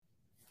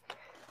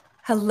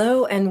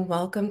Hello and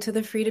welcome to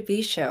the Free to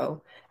Be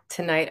Show.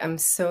 Tonight, I'm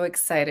so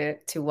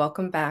excited to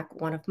welcome back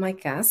one of my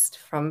guests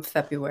from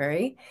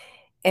February.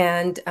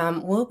 And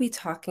we'll be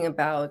talking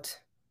about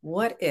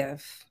what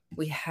if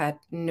we had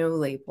no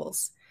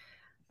labels.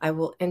 I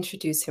will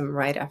introduce him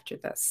right after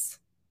this.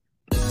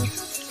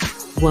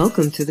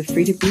 Welcome to the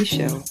Free to Be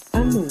Show.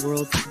 I'm the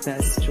world's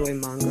best joy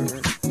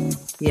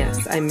mongerer.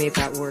 Yes, I made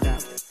that word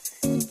up.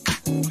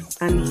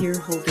 I'm here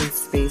holding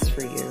space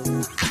for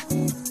you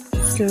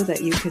so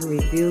that you can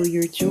reveal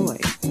your joy.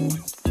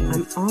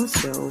 I'm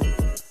also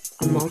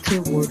a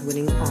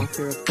multi-award-winning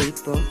author of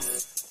 8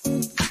 books,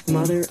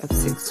 mother of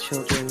 6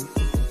 children,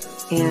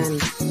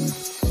 and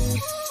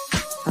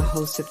a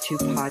host of 2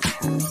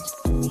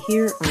 podcasts.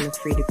 Here on the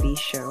Free to Be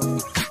Show,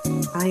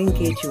 I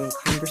engage you in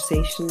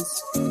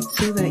conversations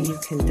so that you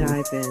can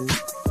dive in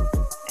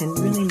and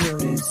really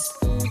notice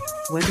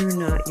whether or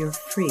not you're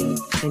free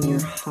in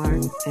your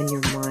heart and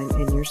your mind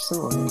and your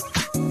soul.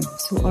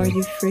 So are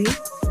you free?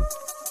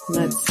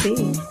 Let's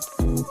see.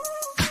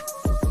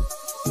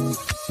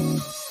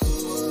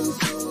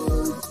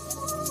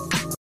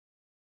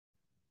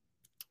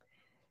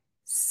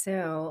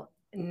 So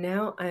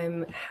now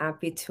I'm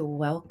happy to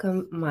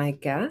welcome my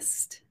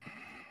guest,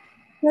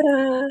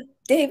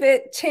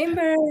 David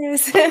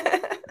Chambers.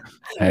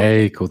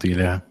 Hey,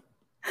 Cordelia.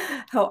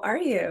 How are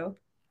you?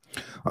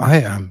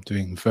 I am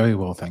doing very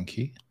well, thank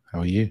you. How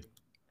are you?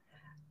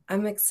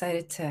 I'm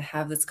excited to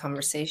have this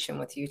conversation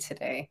with you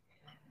today.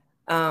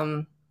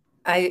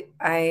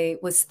 I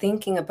was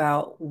thinking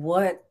about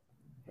what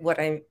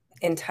I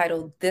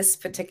entitled this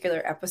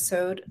particular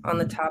episode on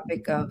the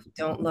topic of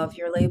don't love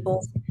your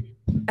labels.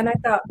 And I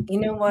thought, you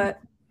know what?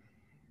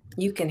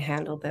 You can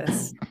handle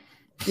this.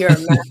 You're a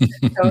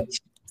master coach.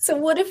 So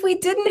what if we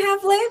didn't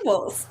have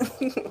labels?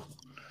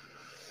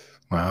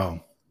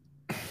 Wow.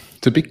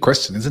 It's a big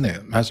question, isn't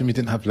it? Imagine we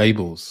didn't have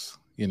labels.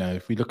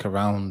 If we look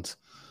around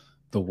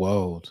the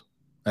world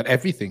at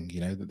everything,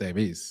 that there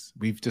is,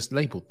 we've just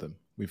labeled them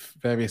with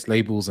various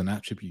labels and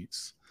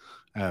attributes.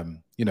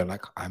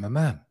 Like I'm a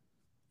man,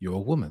 you're a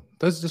woman.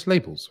 Those are just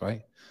labels,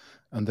 right?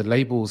 And the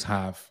labels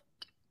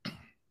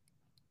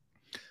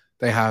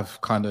they have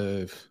kind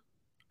of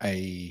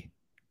a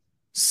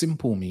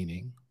simple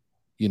meaning,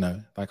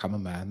 like I'm a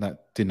man,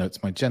 that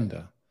denotes my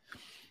gender.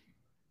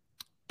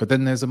 But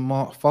then there's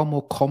a far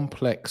more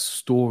complex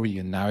story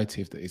and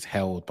narrative that is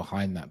held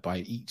behind that by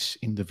each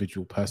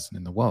individual person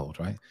in the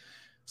world, right?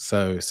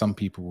 So some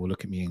people will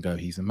look at me and go,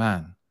 he's a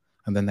man.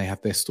 And then they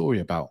have their story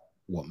about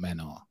what men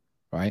are,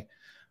 right?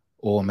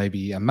 Or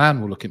maybe a man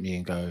will look at me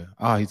and go,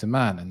 he's a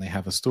man. And they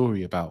have a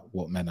story about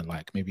what men are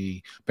like,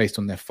 maybe based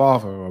on their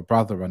father or a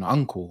brother or an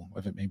uncle,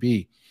 whatever it may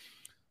be.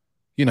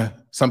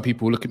 Some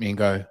people look at me and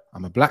go,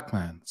 I'm a black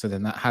man. So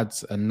then that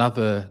adds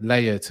another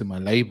layer to my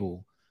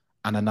label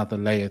and another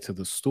layer to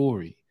the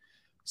story.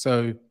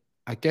 So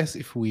I guess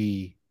if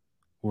we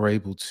were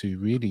able to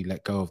really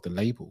let go of the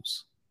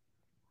labels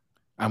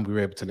and we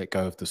were able to let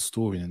go of the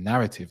story and the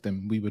narrative,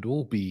 then we would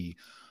all be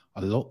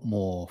a lot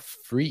more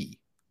free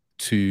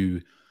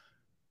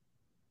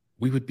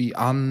we would be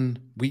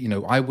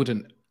I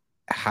wouldn't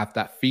have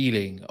that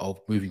feeling of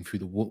moving through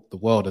the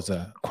world as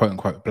a quote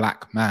unquote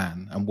black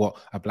man and what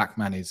a black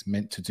man is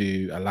meant to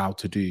do, allowed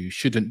to do,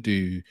 shouldn't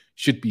do,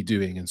 should be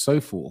doing, and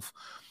so forth,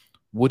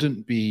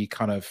 wouldn't be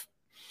kind of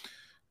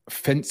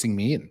fencing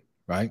me in,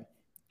 right?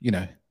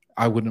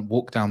 I wouldn't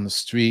walk down the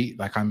street.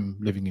 Like, I'm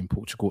living in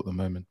Portugal at the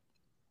moment.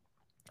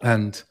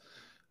 And,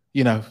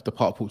 the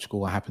part of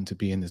Portugal I happen to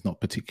be in, there's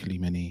not particularly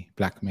many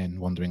black men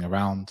wandering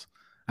around.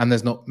 And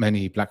there's not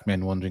many black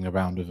men wandering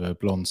around with a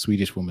blonde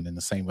Swedish woman in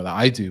the same way that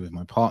I do with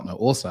my partner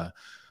also.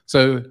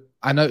 So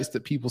I noticed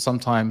that people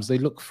sometimes, they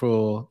look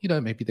for,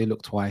 maybe they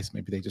look twice,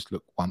 maybe they just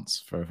look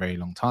once for a very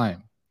long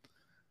time.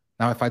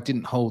 Now, if I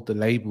didn't hold the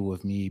label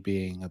of me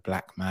being a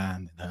black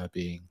man and her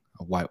being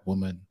a white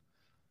woman,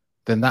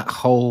 then that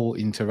whole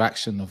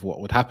interaction of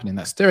what would happen in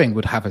that staring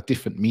would have a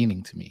different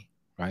meaning to me,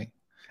 right?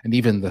 And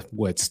even the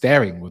word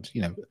staring would,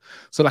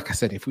 so like I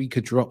said, if we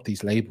could drop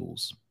these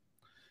labels,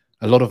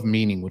 a lot of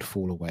meaning would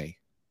fall away.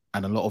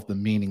 And a lot of the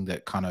meaning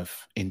that kind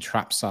of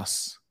entraps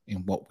us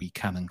in what we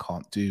can and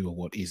can't do, or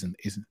what is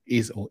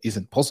or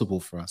isn't possible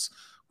for us,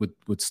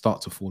 would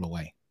start to fall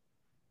away.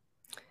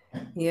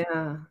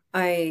 Yeah,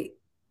 I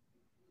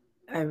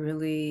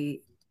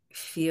really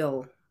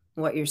feel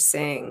what you're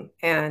saying.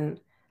 And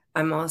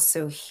I'm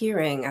also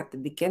hearing at the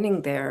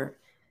beginning there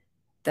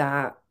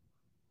that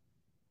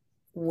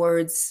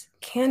words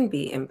can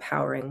be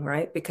empowering,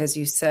 right? Because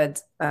you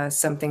said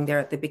something there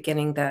at the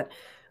beginning that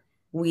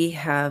we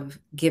have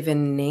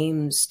given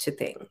names to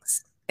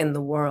things in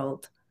the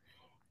world.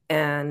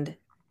 And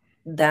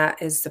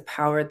that is the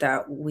power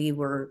that we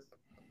were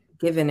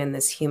given in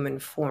this human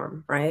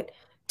form, right?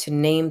 To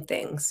name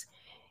things.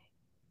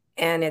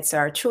 And it's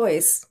our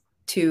choice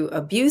to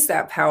abuse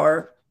that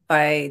power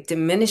by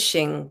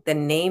diminishing the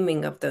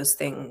naming of those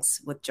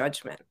things with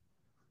judgment.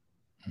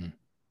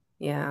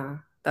 Yeah,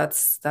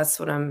 that's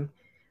what I'm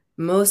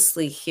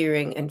mostly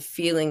hearing and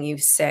feeling you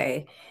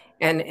say.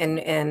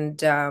 And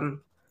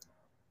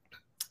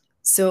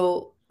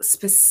so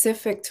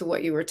specific to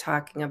what you were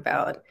talking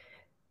about,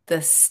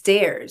 the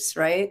stairs,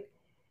 right?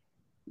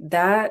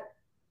 That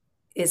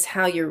is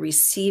how you're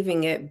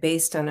receiving it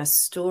based on a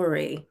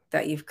story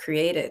that you've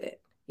created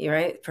it. You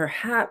right?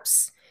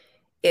 Perhaps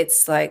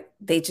it's like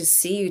they just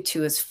see you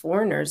two as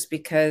foreigners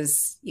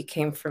because you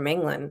came from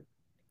England.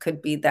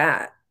 Could be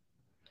that,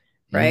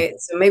 Mm. right?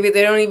 So maybe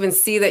they don't even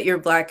see that you're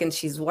black and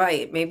she's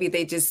white. Maybe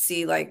they just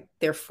see like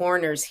they're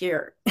foreigners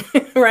here,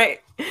 right?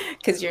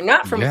 Because you're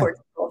not from Yeah,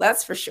 Portugal,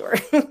 that's for sure.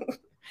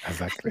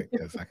 exactly,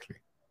 exactly.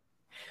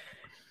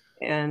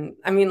 And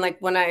I mean, like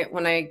when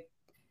I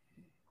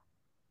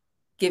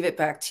give it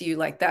back to you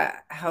like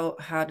that,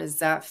 how does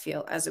that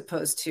feel as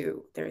opposed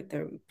to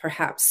they're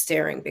perhaps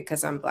staring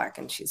because I'm black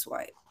and she's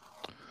white?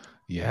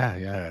 Yeah,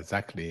 yeah,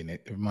 exactly. And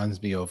it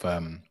reminds me of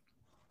it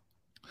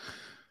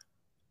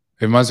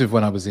reminds me of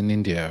when I was in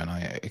India and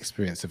I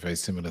experienced a very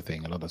similar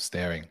thing, a lot of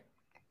staring.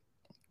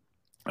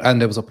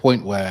 And there was a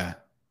point where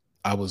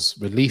I was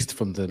released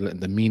from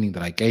the meaning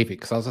that I gave it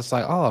because I was just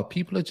like, oh,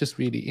 people are just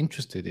really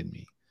interested in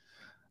me.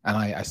 And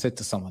I said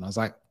to someone, I was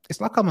like, it's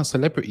like I'm a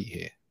celebrity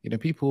here.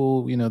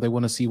 People, they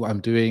want to see what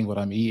I'm doing, what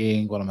I'm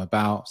eating, what I'm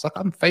about. It's like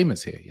I'm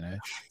famous here,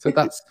 So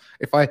that's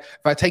if I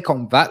take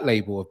on that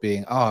label of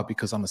being,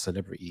 because I'm a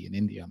celebrity in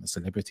India, I'm a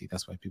celebrity,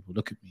 that's why people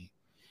look at me.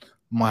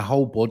 My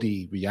whole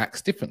body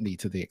reacts differently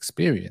to the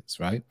experience,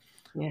 right?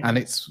 Yeah. And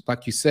it's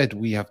like you said,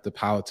 we have the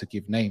power to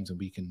give names and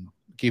we can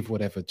give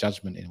whatever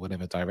judgment in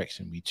whatever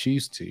direction we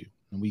choose to.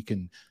 And we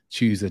can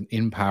choose an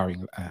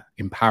empowering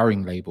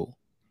label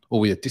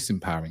or a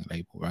disempowering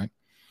label, right?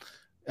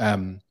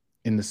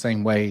 In the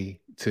same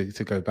way, to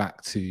go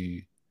back to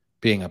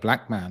being a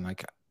black man,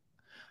 like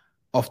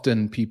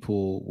often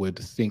people would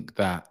think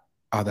that,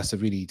 that's a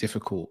really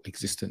difficult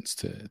existence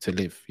to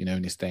live,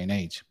 in this day and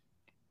age.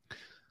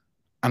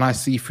 And I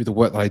see through the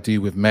work that I do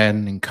with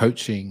men in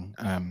coaching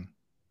and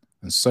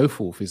so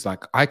forth, is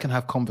like I can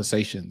have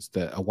conversations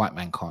that a white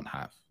man can't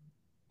have,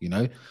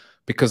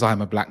 because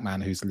I'm a black man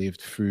who's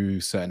lived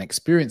through certain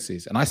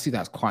experiences. And I see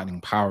that's quite an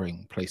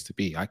empowering place to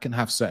be. I can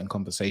have certain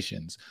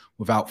conversations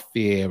without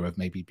fear of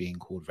maybe being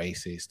called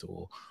racist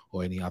or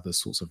any other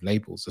sorts of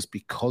labels, just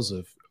because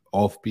of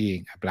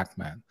being a black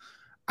man.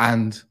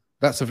 And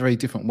that's a very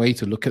different way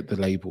to look at the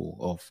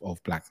label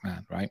of black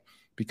man, right?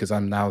 Because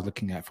I'm now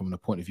looking at it from the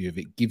point of view of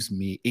it gives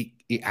me,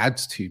 it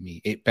adds to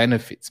me, it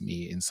benefits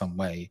me in some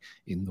way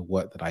in the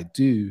work that I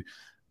do.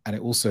 And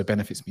it also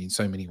benefits me in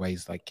so many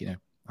ways. Like,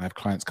 I have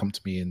clients come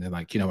to me and they're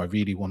like, I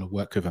really want to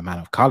work with a man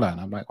of color. And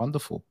I'm like,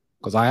 wonderful,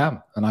 because I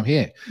am, and I'm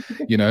here,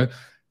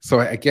 So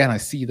again, I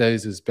see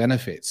those as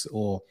benefits.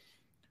 Or,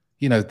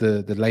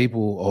 the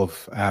label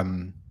of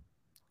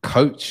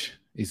coach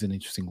is an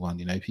interesting one.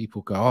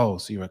 People go, oh,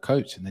 so you're a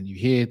coach. And then you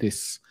hear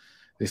this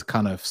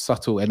kind of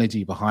subtle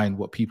energy behind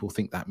what people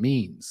think that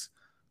means.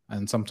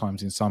 And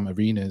sometimes in some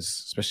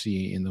arenas,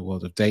 especially in the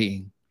world of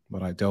dating,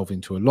 what I delve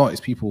into a lot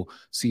is people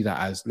see that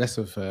as less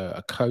of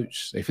a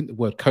coach. They think the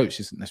word coach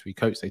isn't necessarily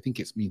coach. They think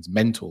it means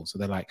mentor. So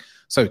they're like,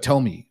 so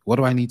tell me, what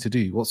do I need to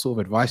do? What sort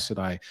of advice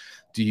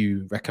do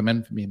you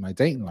recommend for me in my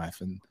dating life?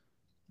 And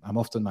I'm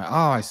often like,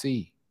 I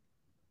see.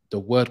 The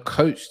word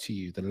coach to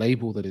you, the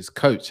label that is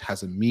coach,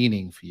 has a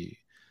meaning for you.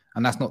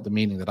 And that's not the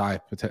meaning that I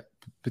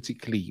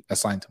particularly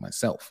assign to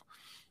myself.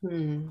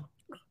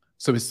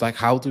 So it's like,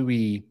 how do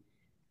we,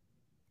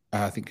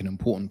 I think an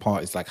important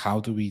part is like, how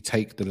do we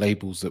take the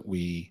labels that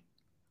we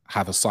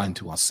have assigned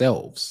to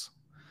ourselves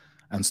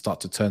and start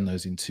to turn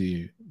those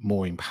into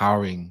more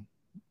empowering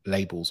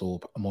labels or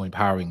more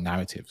empowering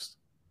narratives?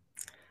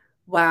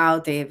 Wow,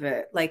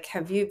 David, like,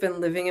 have you been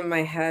living in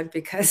my head?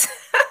 Because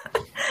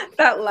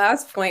that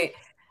last point,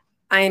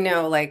 I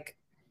know, like,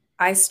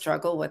 I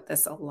struggle with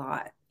this a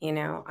lot.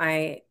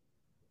 I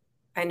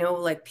know,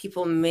 like,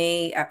 people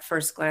may at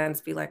first glance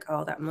be like,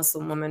 oh, that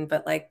Muslim woman,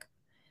 but like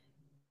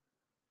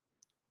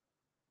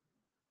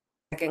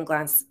second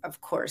glance, of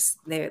course,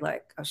 they're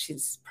like, oh,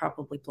 she's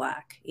probably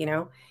black,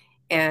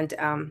 And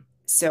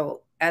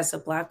so as a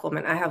black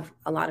woman, I have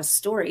a lot of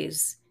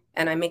stories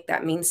and I make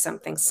that mean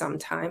something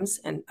sometimes.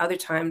 And other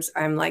times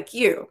I'm like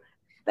you.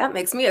 That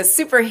makes me a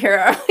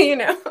superhero,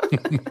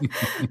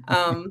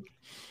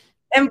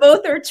 and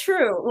both are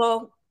true.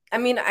 Well, I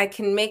mean, I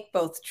can make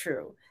both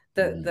true.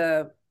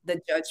 The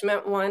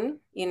judgment one,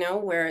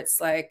 where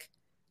it's like,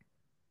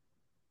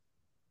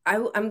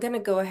 I'm going to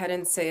go ahead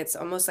and say it's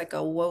almost like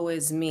a woe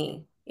is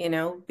me,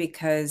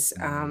 because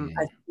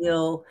I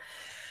feel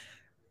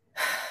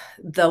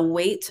the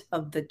weight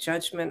of the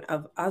judgment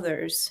of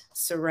others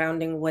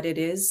surrounding what it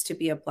is to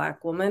be a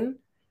black woman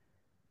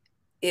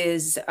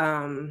is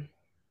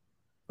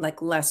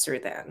like lesser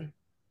than,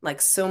 like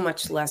so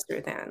much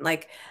lesser than.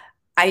 Like,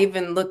 I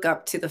even look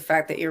up to the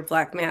fact that you're a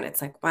black man.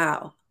 It's like,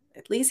 wow,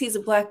 at least he's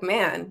a black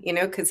man,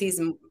 because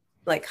he's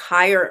like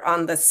higher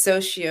on the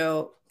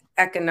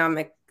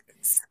socio-economic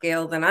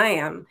scale than I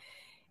am.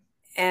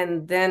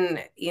 And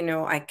then,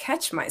 I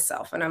catch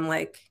myself and I'm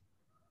like,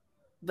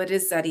 but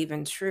is that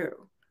even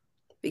true?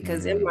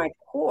 Because in my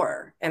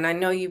core, and I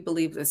know you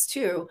believe this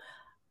too,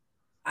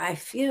 I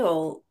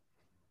feel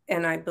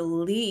and I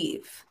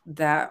believe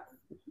that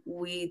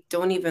we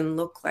don't even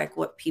look like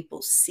what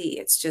people see.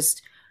 It's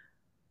just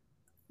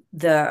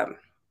the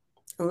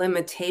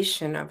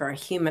limitation of our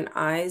human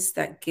eyes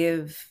that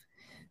give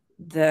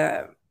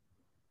the,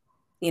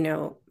 you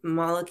know,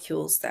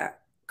 molecules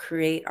that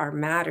create our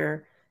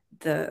matter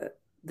the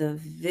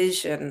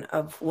vision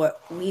of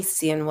what we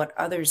see and what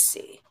others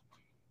see,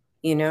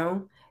 you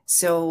know?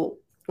 So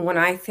when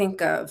I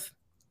think of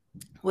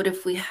what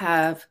if we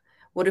had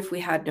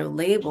no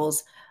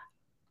labels,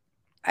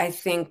 I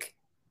think,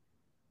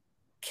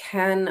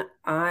 can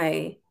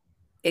I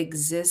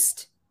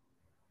exist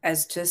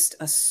as just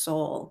a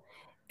soul?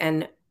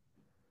 And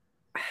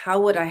how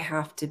would I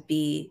have to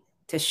be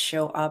to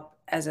show up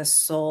as a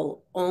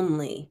soul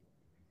only?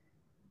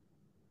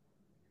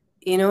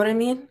 You know what I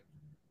mean?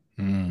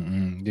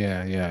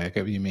 Yeah, I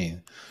get what you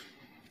mean.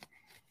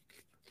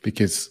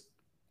 Because,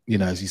 you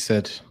know, as you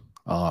said,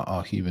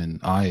 our human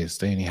eyes,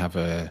 they only have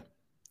a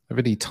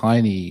really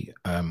tiny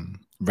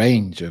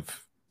range of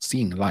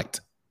seeing light,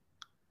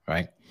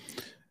 right?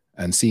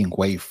 And seeing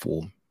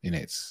waveform in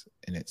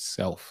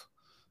itself.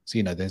 So,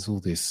 you know, there's all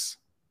this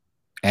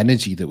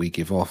energy that we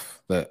give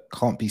off that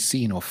can't be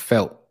seen or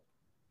felt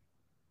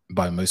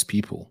by most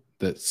people,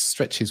 that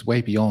stretches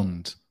way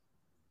beyond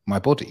my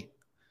body.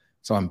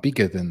 So I'm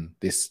bigger than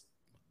this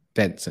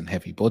dense and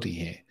heavy body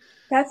here.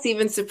 That's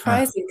even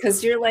surprising,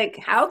 because you're like,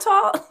 how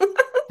tall?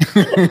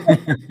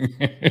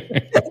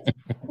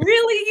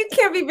 Really? You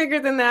can't be bigger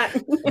than that.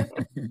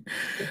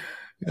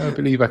 I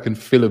believe I can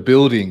fill a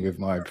building with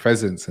my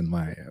presence and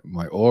my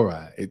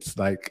aura. It's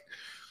like,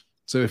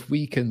 so if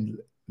we can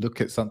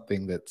look at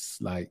something that's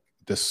like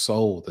the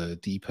soul, the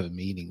deeper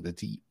meaning,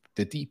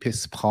 the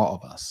deepest part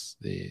of us,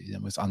 the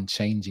most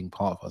unchanging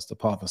part of us, the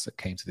part of us that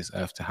came to this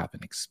earth to have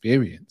an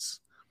experience,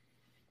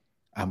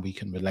 and we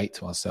can relate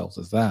to ourselves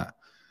as that,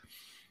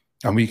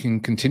 and we can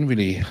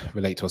continually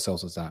relate to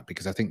ourselves as that,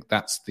 because I think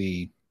that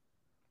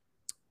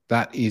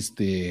is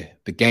the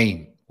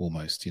game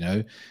almost, you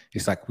know.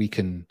 It's like we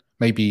can,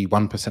 maybe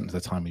 1% of the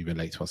time we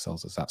relate to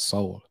ourselves as that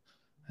soul,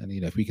 and, you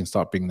know, if we can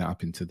start bringing that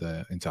up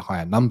into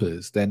higher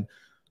numbers, then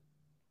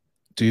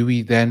do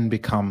we then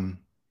become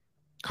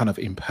kind of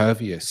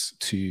impervious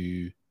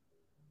to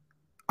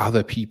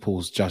other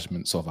people's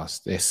judgments of us?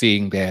 They're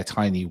seeing their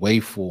tiny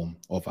waveform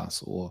of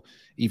us, or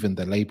even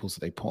the labels that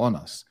they put on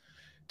us.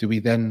 Do we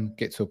then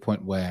get to a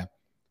point where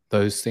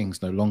those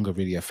things no longer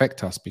really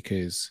affect us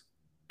because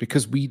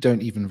we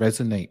don't even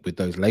resonate with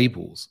those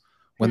labels?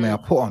 When they are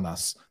put on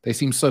us, they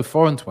seem so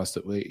foreign to us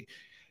that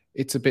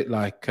it's a bit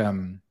like,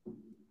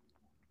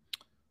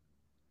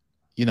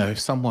 you know, if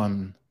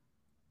someone,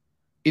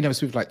 you know,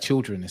 it's with like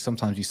children,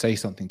 sometimes you say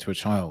something to a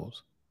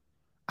child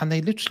and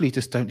they literally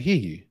just don't hear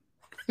you.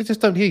 They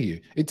just don't hear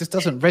you. It just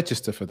doesn't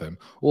register for them.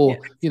 Or,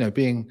 yes, you know,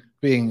 being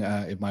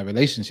in my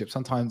relationship,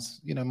 sometimes,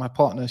 you know, my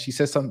partner, she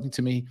says something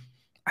to me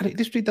and it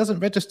literally doesn't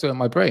register in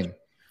my brain.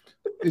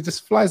 It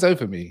just flies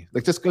over me.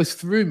 Like, just goes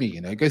through me,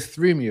 you know, it goes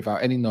through me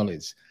without any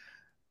knowledge.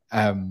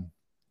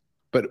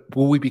 But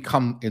will we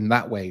become in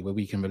that way where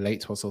we can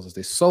relate to ourselves as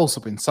this soul? So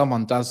when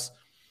someone does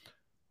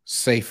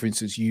say, for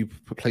instance, you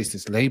place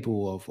this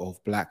label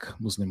of Black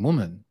Muslim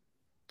woman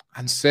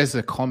and says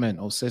a comment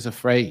or says a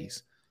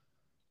phrase,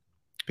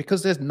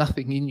 because there's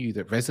nothing in you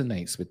that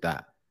resonates with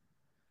that,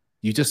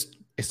 you just,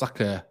 it's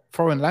like a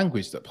foreign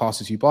language that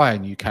passes you by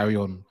and you carry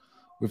on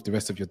with the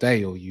rest of your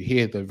day, or you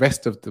hear the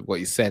rest of what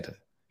you said,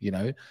 you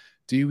know.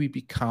 Do we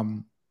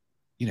become,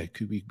 you know,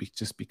 could we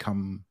just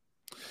become,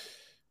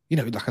 you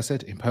know, like I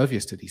said,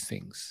 impervious to these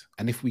things?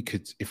 And if we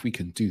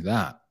can do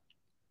that,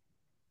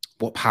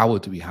 what power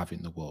do we have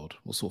in the world?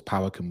 What sort of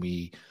power can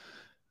we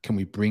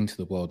bring to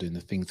the world in the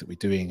things that we're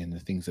doing and the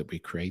things that we're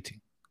creating?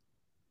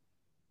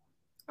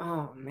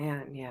 Oh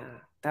man, yeah,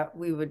 that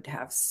we would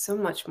have so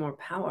much more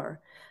power.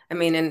 I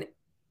mean,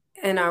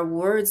 and our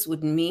words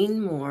would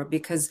mean more,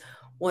 because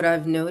what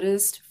I've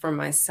noticed for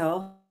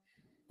myself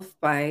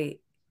by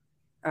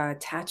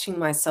attaching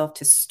myself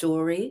to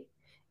story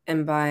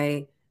and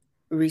by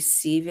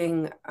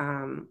receiving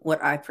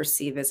what I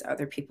perceive as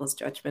other people's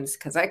judgments,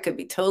 because I could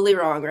be totally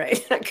wrong,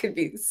 right? I could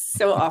be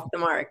so off the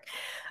mark.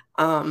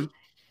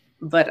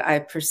 But I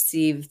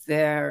perceive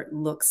their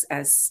looks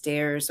as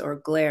stares or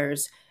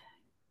glares.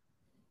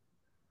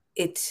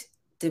 It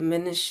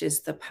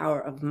diminishes the power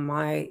of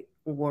my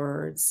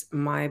words,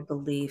 my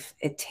belief.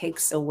 It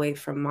takes away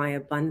from my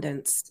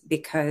abundance,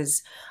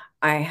 because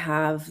I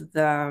have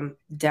the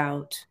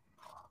doubt.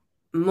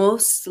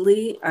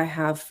 Mostly I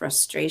have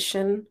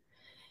frustration,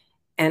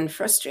 and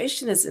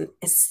frustration is an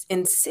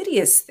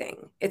insidious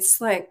thing. It's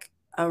like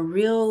a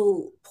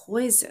real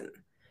poison,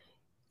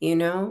 you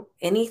know.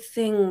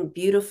 Anything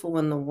beautiful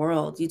in the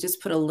world, you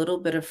just put a little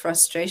bit of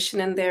frustration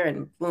in there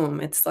and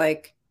boom, it's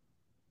like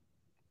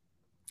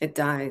it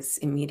dies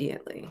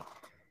immediately.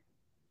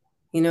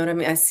 You know what I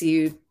mean? I see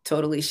you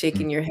totally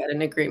shaking your head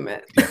in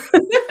agreement.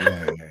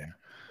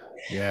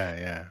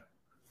 Yeah.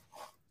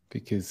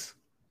 Because,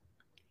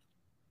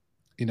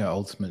 you know,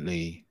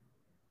 ultimately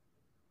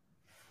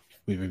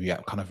we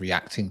kind of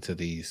reacting to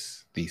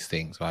these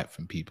things, right,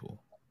 from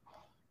people.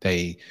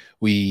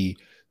 We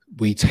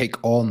we take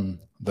on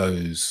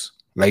those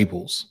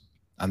labels,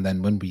 and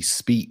then when we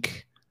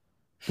speak,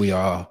 we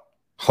are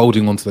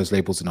holding on to those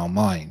labels in our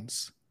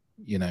minds.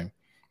 You know,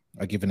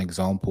 I give an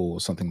example,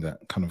 something that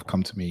kind of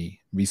come to me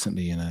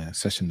recently in a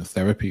session of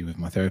therapy with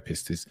my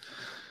therapist is,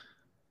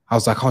 I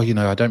was like, oh, you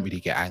know, I don't really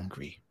get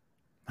angry.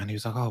 And he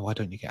was like, oh, why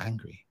don't you get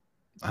angry?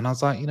 And I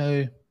was like, you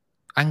know,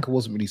 anger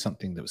wasn't really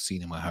something that was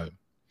seen in my home.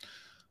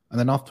 And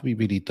then after we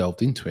really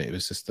delved into it, it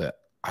was just that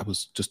I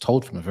was just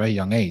told from a very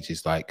young age,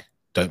 is like,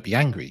 don't be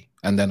angry.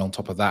 And then on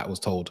top of that, I was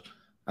told,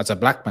 as a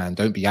black man,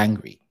 don't be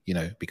angry, you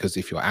know, because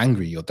if you're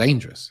angry, you're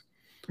dangerous.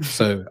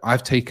 So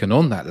I've taken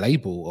on that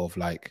label of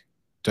like,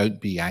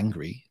 don't be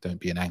angry, don't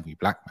be an angry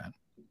black man.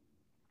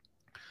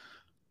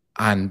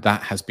 And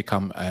that has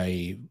become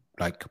a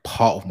like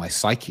part of my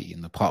psyche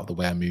and the part of the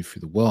way I move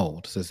through the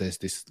world. So there's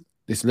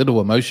this little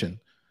emotion,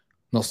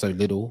 not so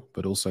little,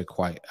 but also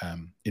quite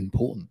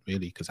important,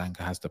 really, because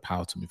anger has the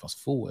power to move us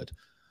forward,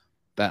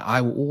 that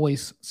I will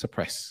always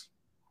suppress,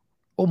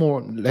 or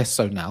more or less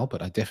so now,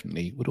 but I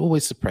definitely would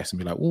always suppress and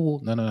be like, oh,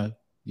 no,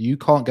 you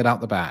can't get out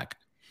the bag.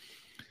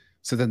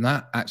 So then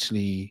that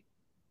actually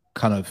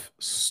kind of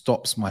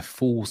stops my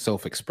full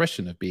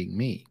self-expression of being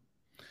me.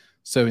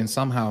 So in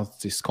somehow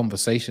this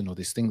conversation or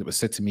this thing that was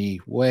said to me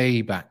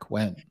way back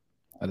when,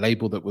 a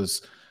label that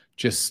was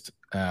just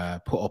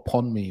put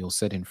upon me or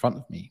said in front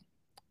of me,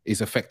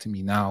 is affecting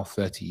me now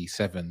 35,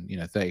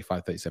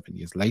 37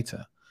 years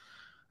later.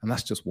 And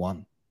that's just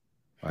one,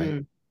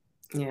 right?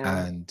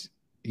 Yeah. And,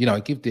 you know,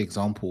 I give the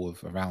example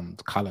of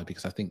around color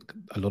because I think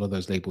a lot of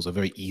those labels are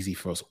very easy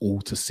for us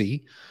all to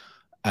see.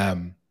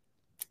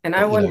 And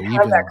I want to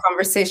have that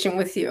conversation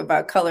with you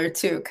about color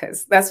too,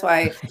 because that's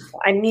why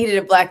I needed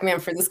a black man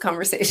for this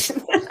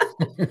conversation.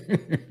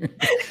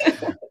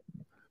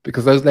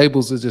 Because those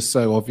labels are just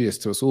so obvious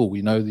to us all.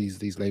 We know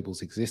these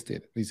labels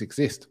existed. These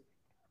exist.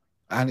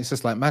 And it's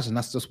just like, imagine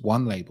that's just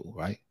one label,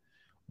 right?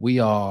 We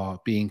are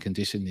being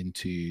conditioned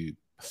into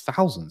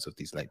thousands of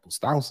these labels,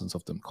 thousands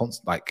of them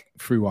like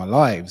through our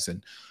lives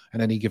and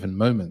at any given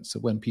moment. So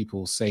when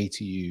people say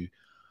to you,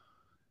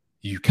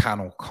 you can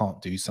or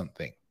can't do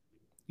something,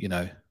 you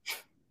know,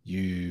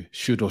 you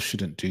should or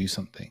shouldn't do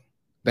something,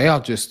 they are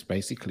just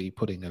basically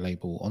putting a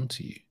label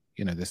onto you.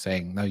 You know, they're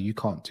saying, no, you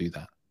can't do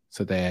that.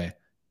 So they're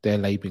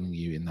labeling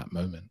you in that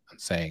moment and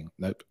saying,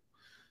 nope,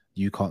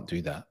 you can't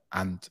do that.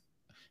 And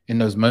in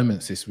those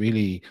moments, it's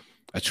really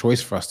a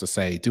choice for us to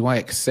say, do I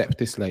accept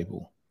this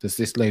label? Is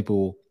this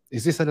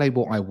a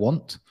label I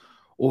want?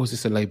 Or is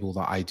this a label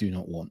that I do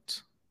not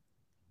want?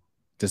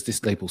 Does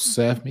this label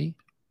serve me?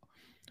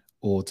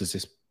 Or does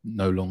this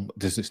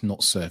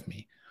not serve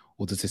me?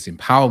 Or does this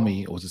empower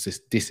me? Or does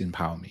this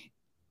disempower me?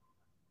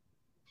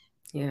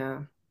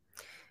 Yeah.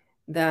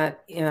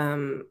 That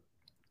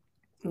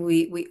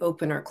we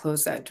open or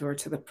close that door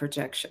to the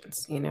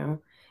projections, you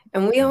know?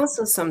 And we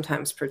also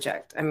sometimes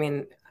project. I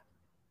mean,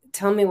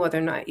 tell me whether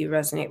or not you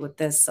resonate with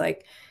this.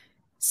 Like,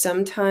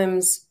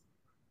 sometimes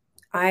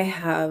I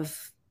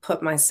have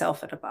put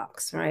myself in a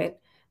box, right?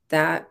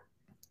 That,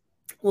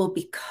 well,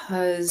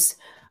 because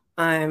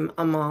I'm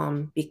a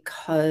mom,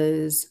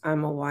 because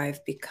I'm a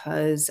wife,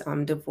 because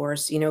I'm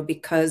divorced, you know,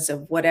 because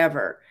of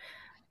whatever,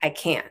 I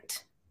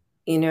can't,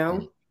 you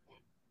know?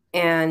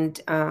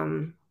 And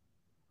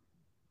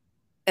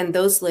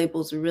those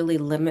labels really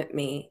limit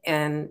me.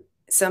 And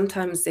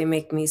sometimes they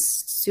make me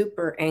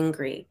super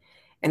angry.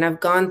 And I've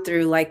gone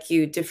through, like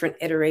you, different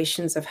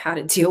iterations of how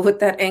to deal with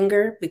that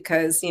anger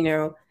because, you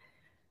know,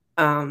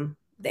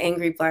 the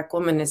angry Black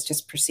woman is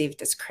just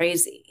perceived as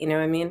crazy. You know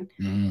what I mean?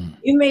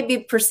 You may be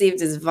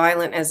perceived as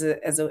violent as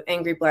an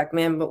angry Black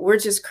man, but we're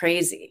just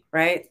crazy,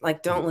 right?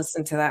 Like, don't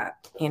listen to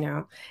that, you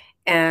know?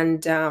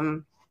 And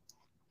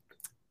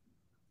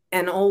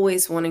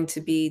always wanting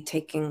to be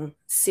taken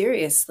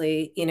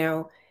seriously, you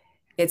know,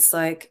 it's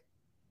like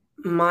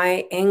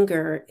my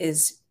anger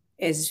is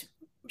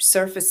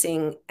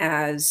surfacing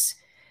as,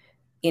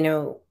 you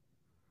know,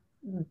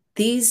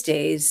 these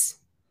days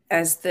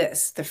as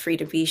the Free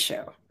to Be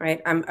show,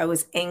 right? I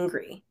was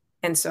angry.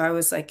 And so I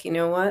was like, you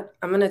know what?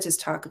 I'm going to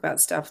just talk about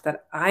stuff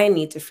that I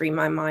need to free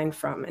my mind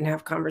from and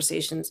have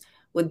conversations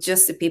with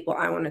just the people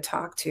I want to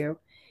talk to.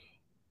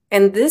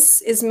 And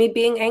this is me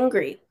being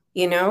angry,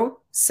 you know?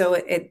 So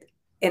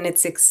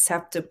it's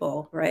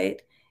acceptable,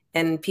 right?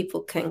 And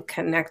people can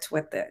connect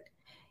with it.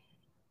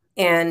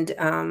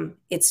 And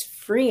it's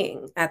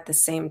freeing at the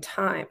same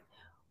time.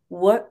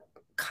 What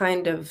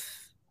kind of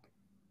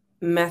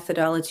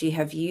methodology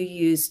have you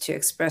used to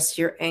express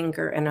your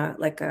anger in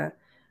a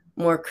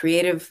more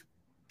creative,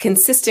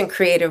 consistent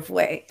creative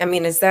way? I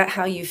mean, is that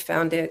how you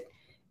found it,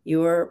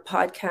 your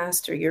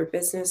podcast or your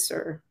business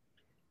or?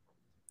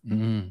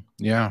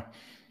 Yeah,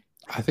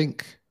 I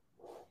think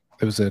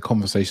there was a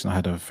conversation I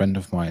had with a friend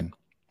of mine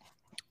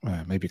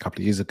maybe a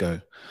couple of years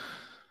ago.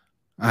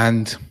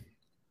 And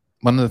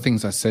one of the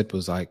things I said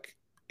was like,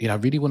 you know, I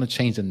really want to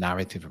change the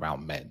narrative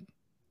around men.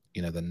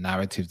 You know, the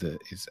narrative that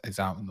is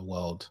out in the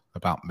world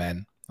about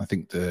men. I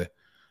think the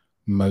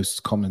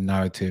most common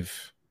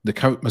narrative,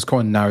 most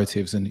common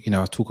narratives, and, you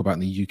know, I talk about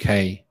in the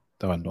UK,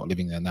 though I'm not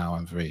living there now,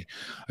 I'm very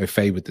au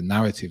fait with the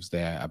narratives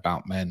there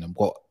about men and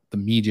what the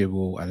media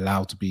will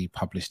allow to be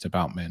published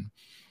about men,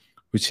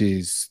 which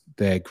is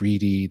they're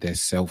greedy, they're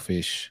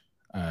selfish,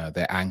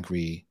 they're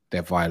angry,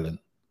 they're violent,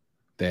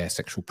 they're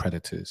sexual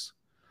predators,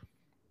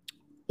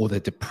 or they're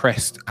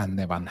depressed and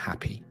they're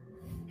unhappy,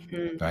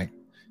 right?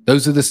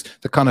 Those are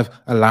the kind of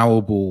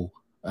allowable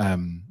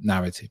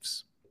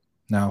narratives.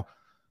 Now,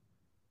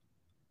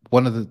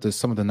 one of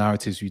some of the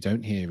narratives you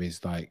don't hear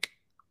is like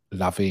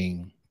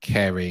loving,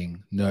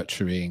 caring,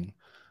 nurturing,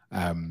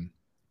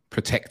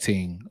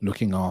 protecting,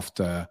 looking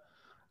after,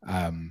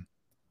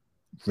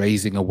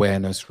 raising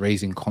awareness,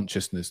 raising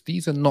consciousness.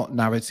 These are not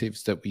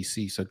narratives that we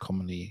see so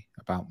commonly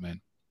about men.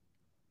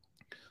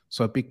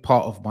 So a big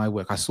part of my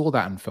work, I saw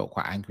that and felt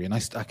quite angry. And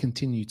I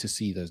continue to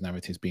see those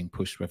narratives being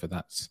pushed, whether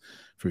that's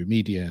through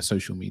media,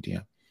 social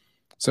media.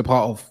 So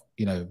part of,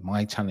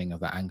 my channeling of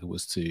that anger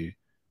was to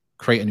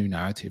create a new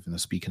narrative and to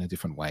speak in a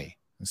different way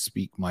and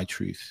speak my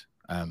truth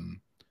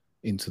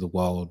into the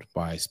world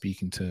by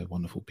speaking to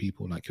wonderful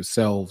people like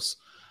yourselves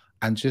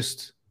and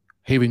just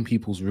hearing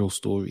people's real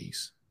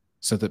stories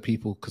so that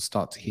people could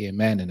start to hear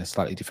men in a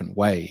slightly different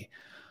way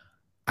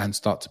and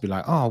start to be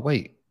like, oh,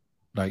 wait,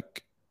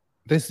 like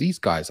there's these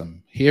guys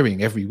I'm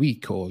hearing every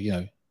week, or,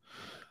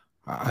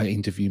 I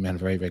interview men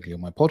very regularly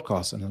on my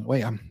podcast, and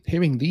wait, I'm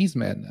hearing these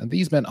men, and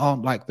these men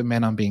aren't like the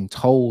men I'm being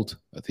told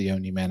are the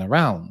only men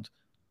around.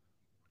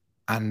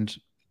 And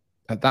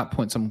at that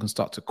point, someone can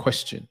start to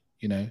question,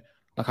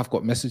 like I've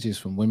got messages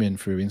from women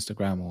through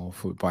Instagram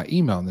or by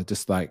email, and they're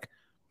just like,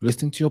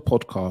 listening to your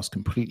podcast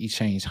completely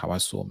changed how I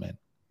saw men.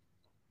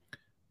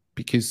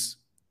 Because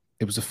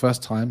it was the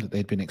first time that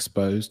they'd been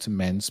exposed to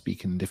men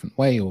speaking in a different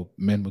way, or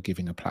men were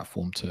giving a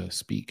platform to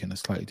speak in a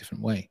slightly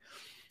different way.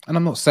 And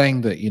I'm not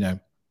saying that,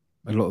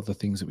 a lot of the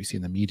things that we see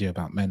in the media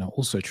about men are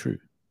also true.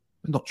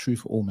 Not true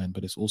for all men,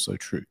 but it's also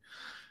true.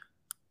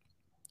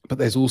 But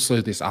there's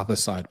also this other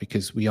side,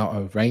 because we are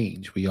a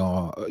range. We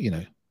are,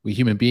 we're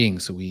human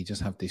beings, so we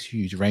just have this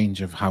huge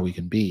range of how we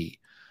can be.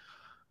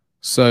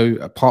 So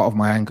a part of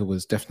my anger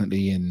was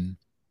definitely in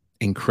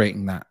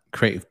creating that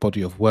creative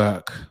body of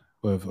work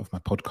of my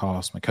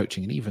podcast, my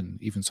coaching, and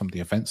even some of the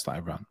events that I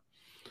run.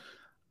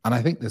 And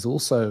I think there's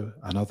also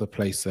another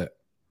place that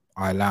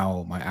I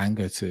allow my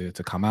anger to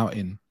come out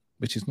in,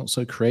 which is not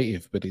so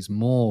creative, but is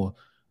more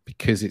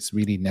because it's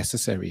really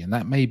necessary. And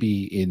that may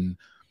be in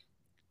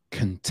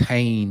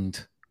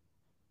contained,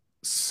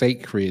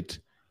 sacred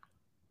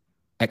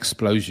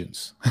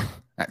explosions,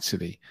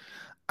 actually.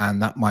 And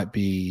that might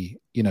be,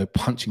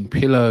 punching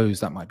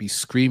pillows, that might be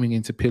screaming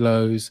into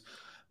pillows,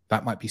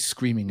 that might be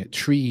screaming at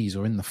trees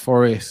or in the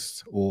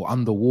forest or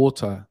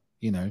underwater,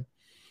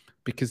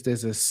 because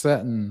there's a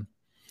certain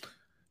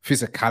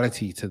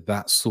physicality to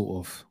that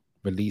sort of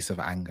release of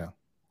anger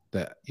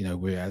that,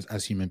 we're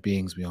as human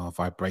beings, we are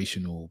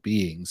vibrational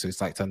beings. So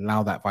it's like to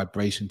allow that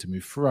vibration to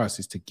move through us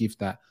is to give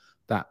that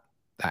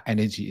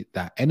energy,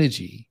 that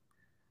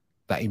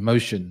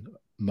emotion,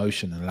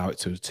 allow it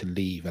to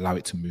leave, allow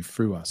it to move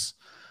through us.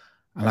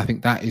 And I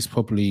think that is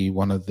probably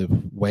one of the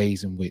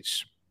ways in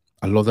which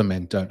a lot of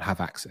men don't have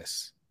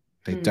access.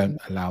 They don't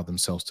allow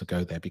themselves to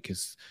go there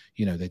because,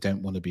 they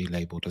don't want to be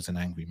labeled as an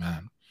angry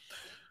man.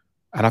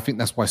 And I think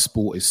that's why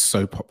sport is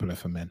so popular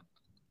for men.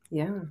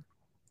 Yeah.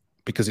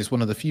 Because it's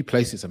one of the few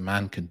places a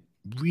man can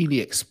really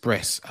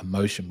express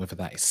emotion, whether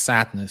that is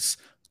sadness,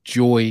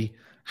 joy,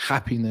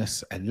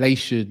 happiness,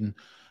 elation,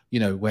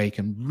 where he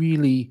can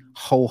really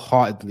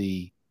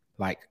wholeheartedly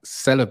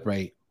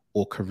celebrate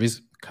or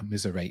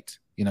commiserate,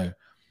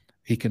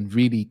 he can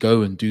really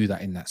go and do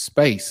that in that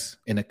space,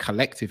 in a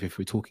collective, if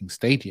we're talking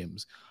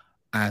stadiums,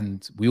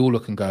 and we all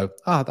look and go,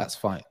 that's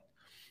fine.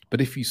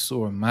 But if you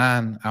saw a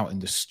man out in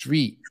the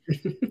street,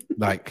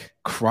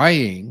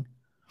 crying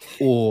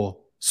or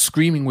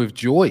screaming with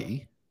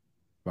joy,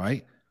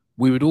 right,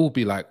 we would all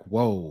be like,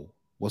 whoa,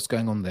 what's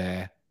going on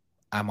there?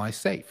 Am I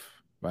safe?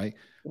 Right.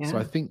 Yeah. So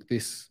I think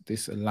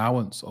this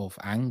allowance of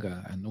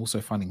anger and also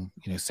finding,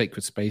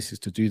 sacred spaces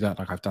to do that.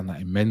 Like I've done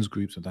that in men's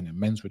groups, I've done it in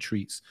men's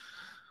retreats.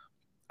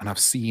 And I've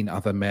seen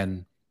other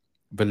men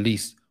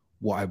release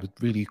what I would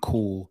really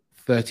call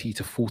 30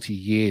 to 40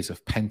 years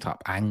of pent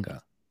up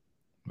anger,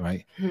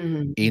 right?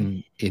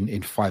 In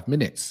 5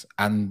 minutes.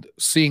 And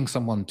seeing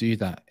someone do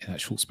that in that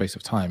short space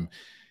of time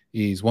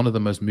is one of the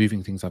most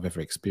moving things I've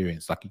ever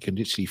experienced. Like you can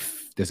literally,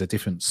 there's a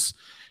different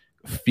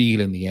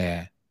feel in the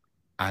air,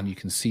 and you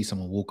can see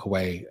someone walk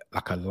away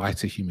like a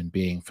lighter human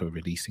being for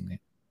releasing it.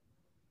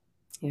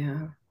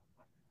 Yeah.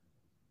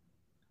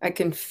 I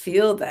can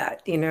feel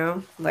that,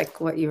 like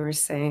what you were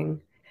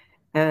saying.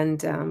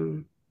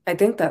 And I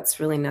think that's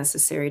really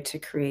necessary to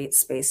create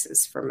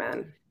spaces for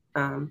men.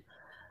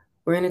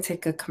 We're going to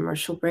take a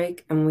commercial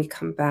break, and when we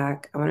come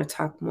back, I want to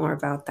talk more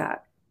about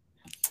that.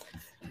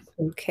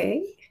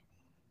 Okay.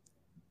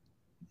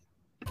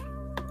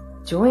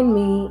 Join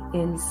me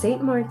in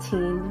St.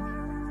 Martin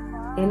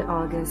in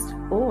August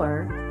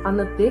or on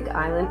the Big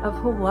Island of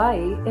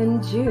Hawaii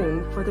in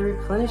June for the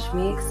Replenish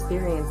Me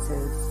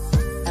experiences.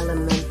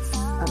 Elements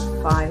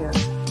of fire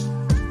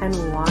and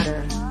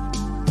water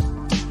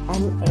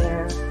and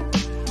air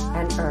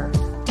and earth.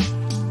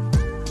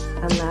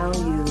 Allow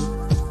you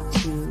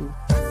to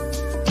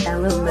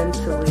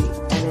elementally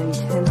and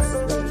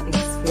intensely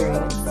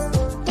experience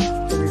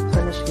the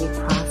replenishing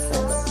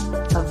process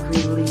of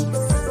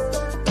release,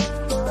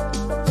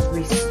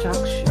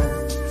 restructure,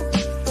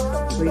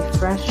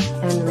 refresh,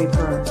 and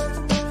rebirth,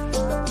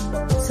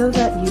 so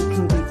that you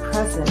can be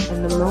present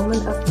in the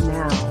moment of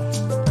now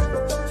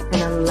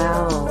and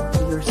allow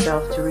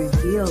yourself to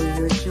reveal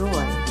your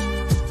joy.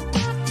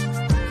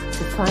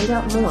 To find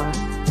out more,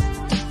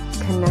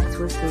 connect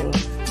with me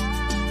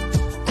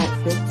at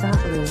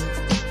bit.ly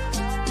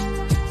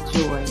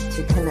joy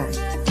to connect.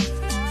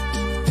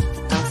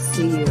 I'll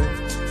see you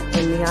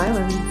in the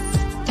islands.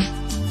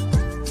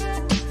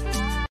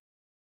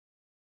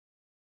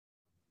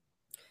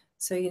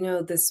 So,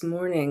 this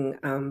morning,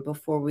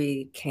 before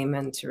we came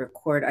in to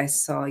record, I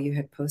saw you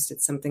had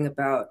posted something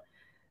about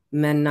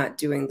men not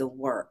doing the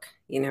work,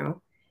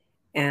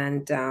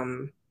 and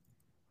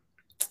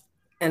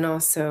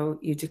also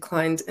you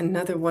declined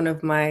another one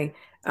of my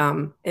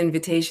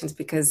invitations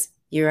because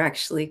you're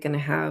actually going to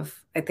have,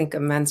 I think, a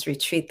men's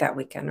retreat that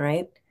weekend,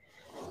 right?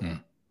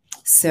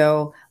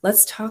 So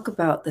let's talk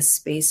about the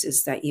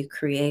spaces that you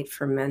create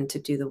for men to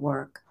do the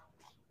work.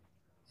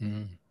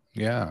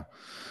 Yeah.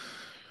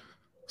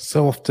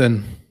 So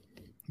often,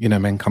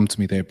 men come to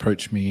me, they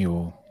approach me,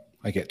 or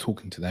I get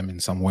talking to them in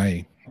some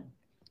way.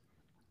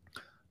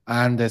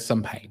 And there's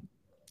some pain.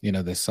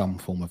 There's some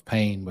form of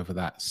pain, whether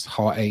that's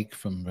heartache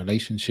from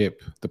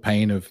relationship, the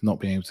pain of not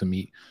being able to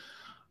meet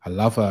a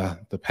lover,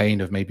 the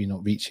pain of maybe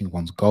not reaching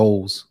one's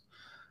goals,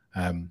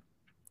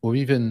 or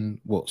even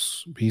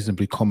what's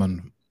reasonably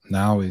common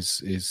now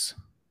is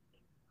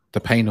the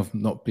pain of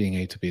not being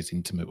able to be as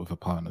intimate with a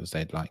partner as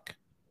they'd like.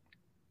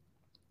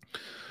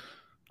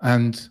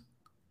 And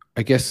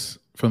I guess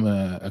from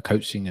a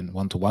coaching and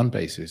one-to-one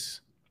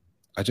basis,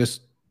 I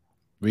just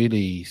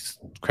really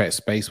create a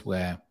space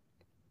where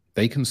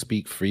they can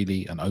speak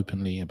freely and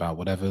openly about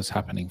whatever's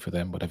happening for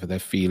them, whatever they're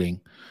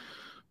feeling,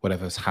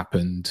 whatever's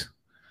happened,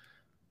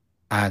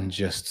 and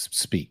just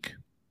speak.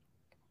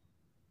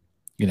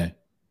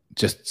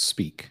 Just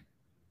speak.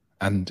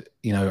 And,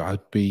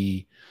 I'd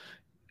be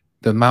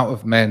the amount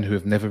of men who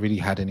have never really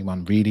had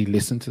anyone really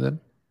listen to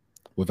them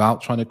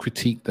without trying to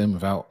critique them,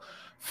 without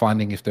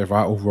finding if they're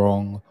right or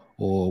wrong,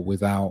 or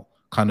without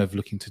kind of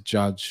looking to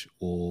judge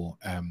or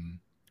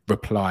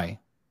reply,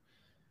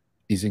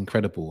 is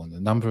incredible. And the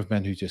number of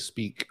men who just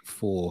speak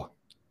for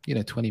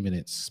 20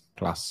 minutes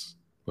plus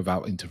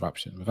without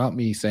interruption, without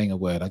me saying a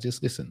word, I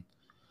just listen.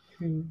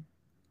 And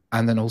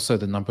then also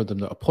the number of them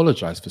that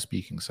apologize for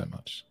speaking so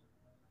much,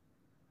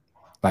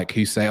 like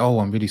who say, oh,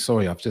 I'm really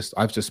sorry, I've just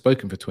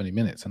spoken for 20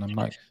 minutes. And I'm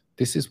like,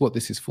 this is what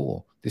this is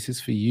for. This is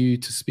for you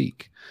to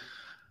speak.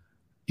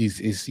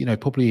 Is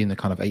probably in the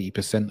kind of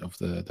 80% of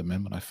the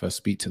men when I first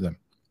speak to them.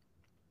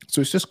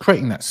 So it's just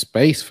creating that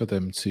space for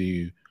them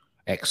to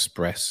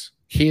express,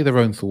 hear their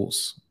own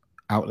thoughts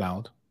out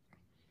loud.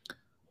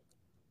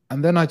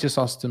 And then I just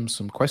ask them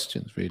some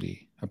questions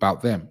really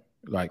about them.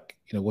 Like,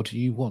 what do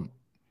you want?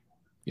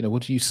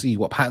 What do you see?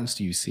 What patterns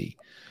do you see?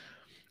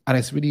 And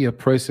it's really a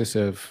process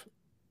of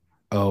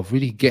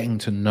really getting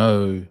to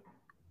know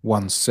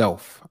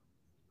oneself,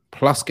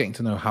 plus getting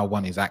to know how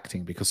one is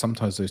acting, because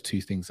sometimes those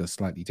two things are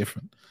slightly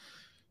different.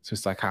 So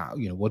it's like, how,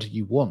 what do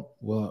you want?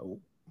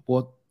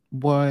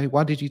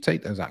 Why did you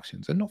take those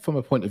actions? And not from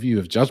a point of view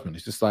of judgment.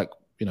 It's just like,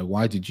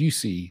 why did you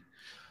see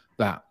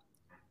that?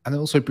 And then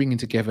also bringing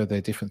together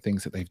their different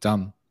things that they've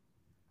done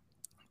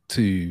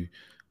to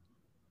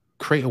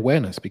create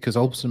awareness, because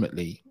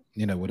ultimately,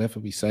 whatever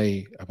we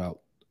say about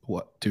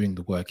what doing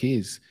the work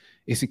is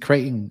it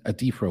creating a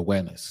deeper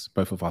awareness,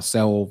 both of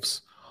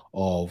ourselves,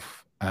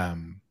 of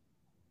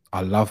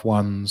our loved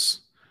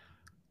ones,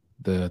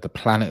 the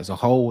planet as a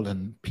whole,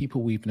 and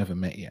people we've never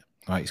met yet.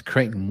 Right? It's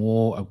creating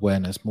more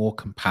awareness, more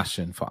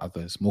compassion for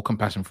others, more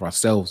compassion for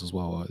ourselves as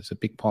well. It's a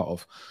big part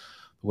of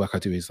the work I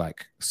do is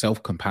like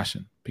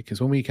self-compassion, because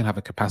when we can have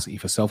a capacity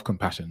for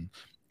self-compassion,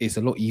 it's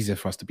a lot easier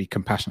for us to be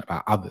compassionate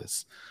about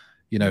others.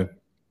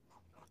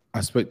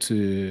 I spoke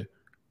to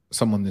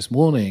someone this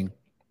morning,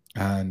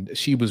 and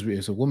she was,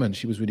 as a woman,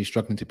 she was really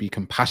struggling to be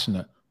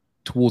compassionate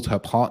towards her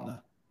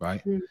partner,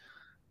 right?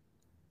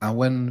 And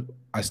when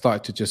I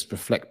started to just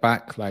reflect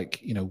back,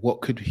 like,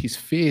 what could his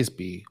fears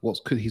be? What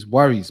could his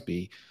worries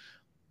be?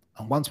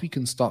 And once we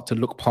can start to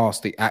look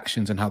past the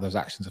actions and how those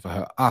actions have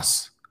hurt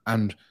us,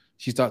 and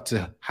she started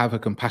to have a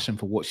compassion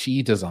for what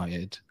she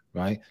desired,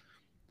 right?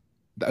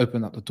 That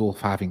opened up the door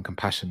for having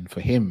compassion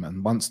for him.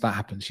 And once that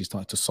happened, she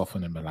started to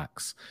soften and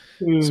relax.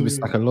 So it's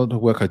like a lot of the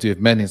work I do with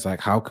men is like,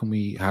 how can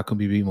we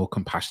be more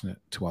compassionate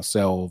to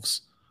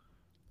ourselves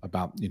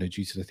about, due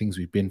to the things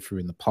we've been through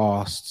in the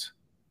past?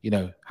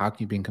 How can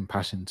you be in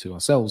compassion to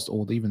ourselves,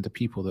 or even the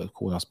people that have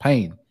caused us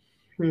pain?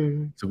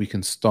 So we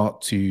can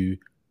start to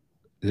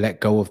let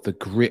go of the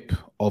grip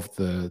of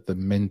the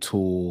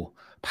mental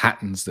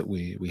patterns that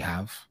we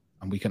have,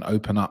 and we can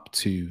open up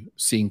to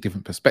seeing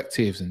different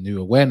perspectives and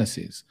new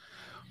awarenesses.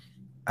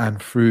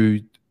 And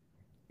through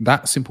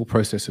that simple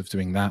process of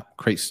doing that,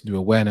 creates new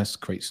awareness,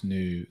 creates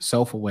new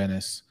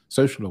self-awareness,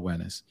 social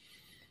awareness,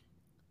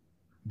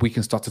 we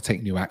can start to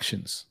take new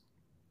actions.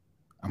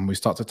 And we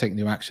start to take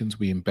new actions,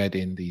 we embed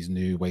in these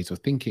new ways of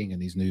thinking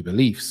and these new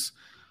beliefs,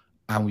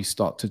 and we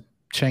start to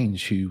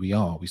change who we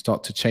are. We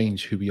start to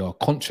change who we are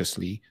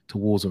consciously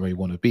towards where we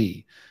want to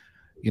be.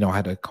 You know, I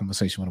had a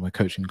conversation with one of my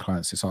coaching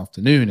clients this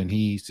afternoon, and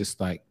he's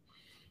just like,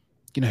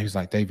 you know, he's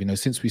like, Dave, you know,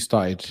 since we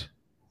started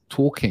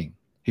talking,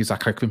 he's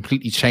like, I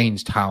completely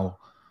changed how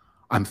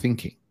I'm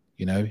thinking.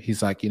 You know,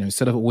 he's like, you know,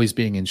 instead of always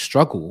being in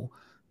struggle,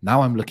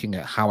 now I'm looking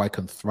at how I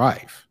can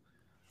thrive.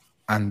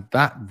 And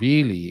that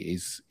really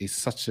is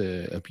such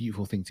a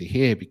beautiful thing to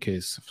hear,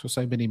 because for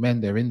so many men,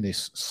 they're in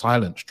this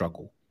silent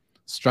struggle,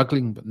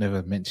 struggling but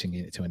never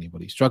mentioning it to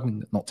anybody,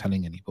 struggling but not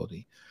telling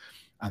anybody.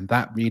 And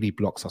that really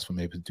blocks us from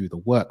able to do the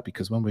work,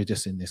 because when we're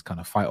just in this kind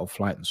of fight or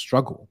flight and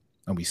struggle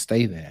and we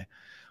stay there,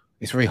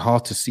 it's very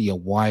hard to see a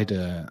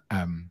wider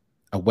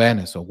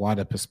awareness or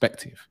wider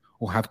perspective,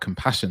 or have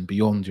compassion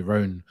beyond your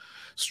own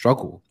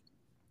struggle.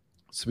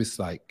 So it's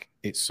like,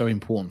 it's so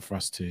important for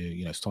us to,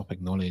 you know, stop,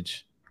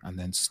 acknowledge, and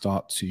then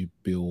start to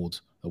build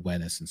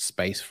awareness and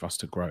space for us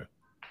to grow.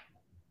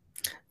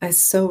 I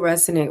so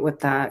resonate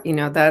with that. You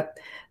know,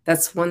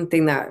 that's one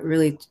thing that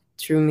really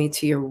drew me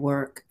to your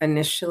work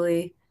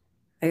initially.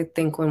 I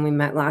think when we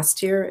met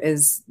last year,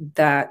 is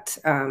that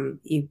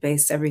you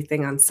base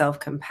everything on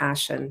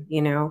self-compassion,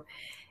 you know?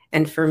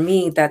 And for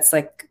me, that's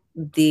like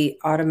the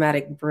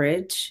automatic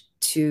bridge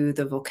to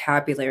the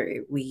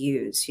vocabulary we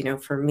use. You know,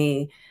 for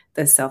me,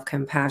 the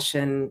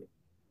self-compassion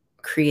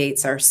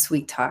creates our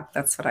sweet talk.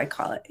 That's what I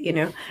call it, you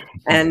know?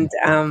 And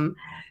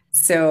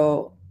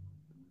so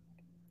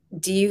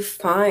do you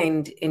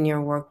find in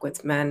your work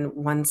with men,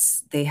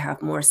 once they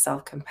have more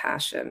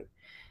self-compassion,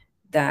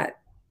 that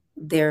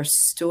their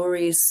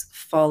stories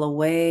fall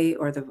away,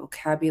 or the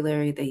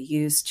vocabulary they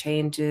use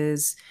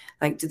changes?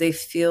 Like, do they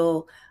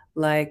feel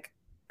like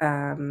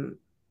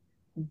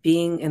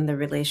being in the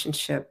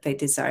relationship they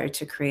desire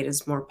to create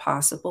is more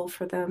possible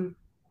for them?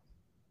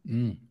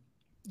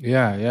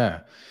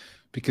 Yeah.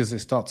 Because they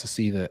start to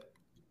see that,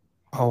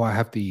 oh, I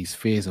have these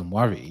fears and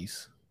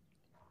worries.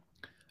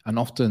 And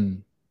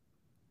often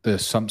the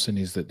assumption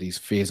is that these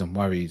fears and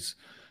worries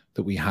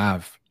that we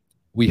have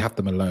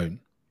them alone.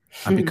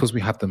 And because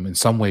we have them, in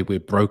some way we're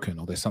broken,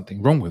 or there's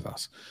something wrong with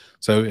us.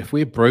 So if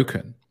we're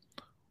broken,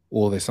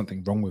 or there's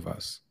something wrong with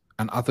us,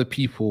 and other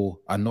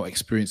people are not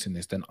experiencing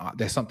this, then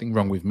there's something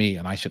wrong with me,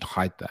 and I should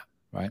hide that,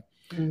 right?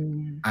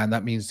 And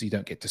that means you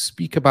don't get to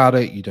speak about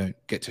it, you don't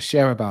get to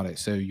share about it.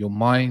 So your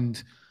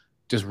mind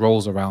just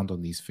rolls around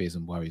on these fears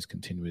and worries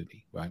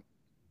continually, right?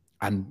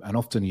 And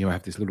often you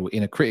have this little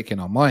inner critic in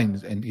our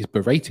minds, and he's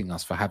berating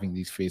us for having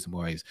these fears and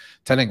worries,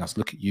 telling us,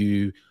 look at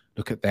you,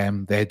 look at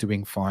them, they're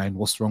doing fine,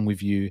 what's wrong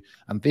with you?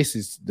 And this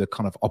is the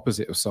kind of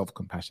opposite of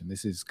self-compassion.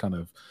 This is kind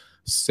of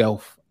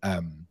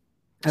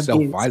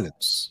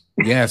self-violence.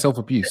 Yeah,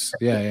 self-abuse.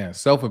 Yeah,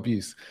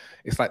 self-abuse.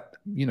 It's like,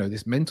 you know,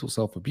 this mental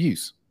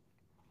self-abuse.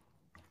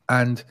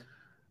 And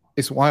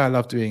it's why I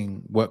love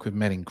doing work with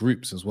men in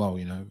groups as well,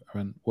 you know,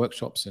 around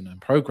workshops and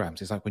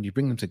programs. It's like when you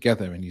bring them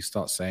together and you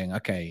start saying,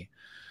 okay,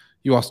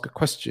 you ask a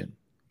question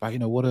about, you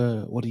know,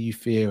 what do you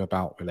fear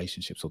about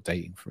relationships or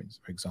dating, for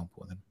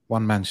example? And then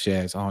one man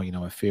shares, oh, you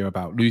know, I fear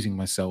about losing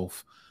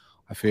myself.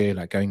 I fear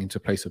like going into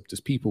a place of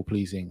just people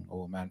pleasing.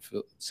 Or a man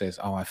says,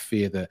 oh, I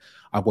fear that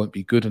I won't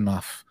be good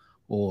enough.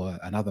 Or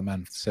another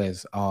man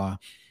says, oh,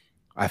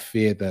 I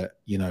fear that,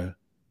 you know,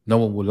 no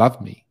one will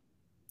love me.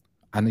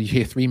 And you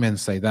hear 3 men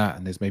say that,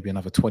 and there's maybe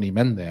another 20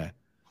 men there.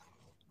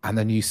 And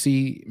then you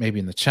see maybe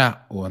in the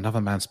chat, or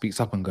another man speaks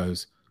up and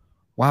goes,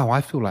 wow,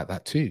 I feel like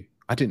that too.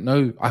 I didn't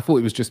know, I thought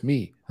it was just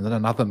me. And then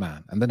another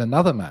man, and then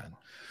another man.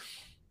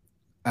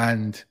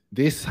 And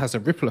this has a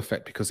ripple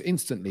effect, because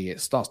instantly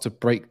it starts to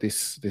break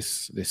this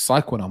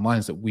cycle in our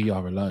minds that we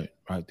are alone,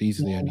 right?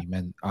 These are the only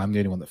men, I'm the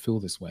only one that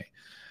feel this way.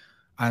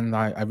 And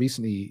I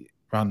recently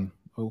ran,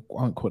 I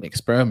won't call it an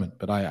experiment,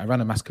 but I ran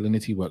a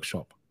masculinity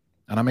workshop,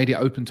 and I made it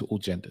open to all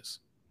genders.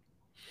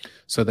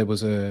 So there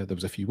was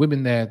a few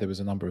women there. There was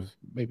a number of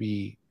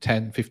maybe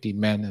 10, 15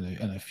 men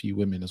and a few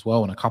women as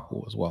well, and a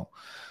couple as well.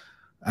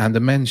 And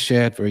the men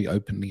shared very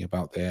openly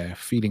about their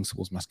feelings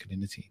towards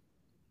masculinity.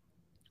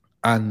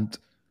 And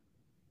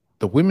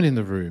the women in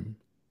the room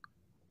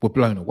were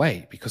blown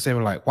away, because they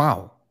were like,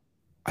 wow,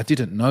 I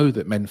didn't know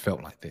that men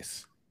felt like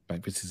this.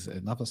 Like, this is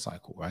another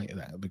cycle, right?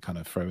 That we kind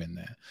of throw in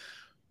there.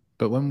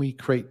 But when we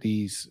create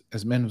these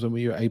as men, when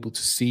we are able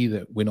to see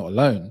that we're not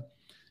alone,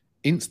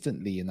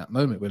 instantly in that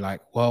moment, we're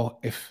like, well,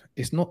 if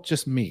it's not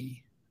just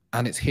me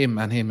and it's him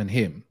and him and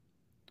him,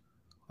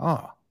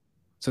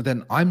 so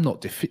then I'm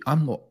not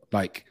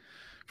like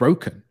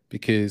broken,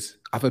 because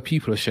other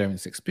people are sharing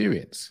this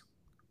experience,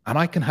 and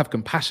I can have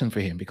compassion for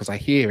him because I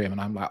hear him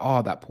and I'm like,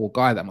 oh, that poor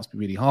guy, that must be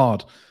really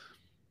hard.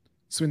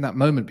 So in that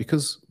moment,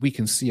 because we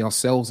can see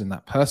ourselves in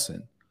that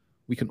person,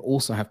 we can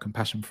also have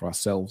compassion for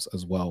ourselves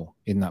as well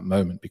in that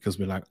moment, because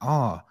we're like,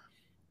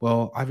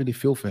 well, I really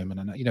feel for him.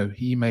 And, you know,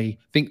 he may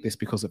think this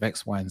because of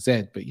X, Y, and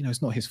Z, but, you know,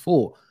 it's not his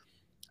fault.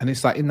 And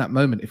it's like in that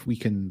moment, if we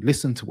can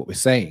listen to what we're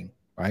saying,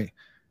 right,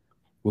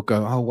 we'll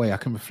go, oh, wait, I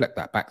can reflect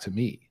that back to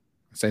me.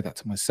 I say that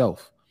to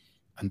myself.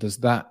 And does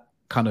that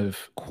kind of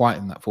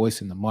quieten that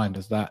voice in the mind?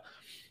 Does that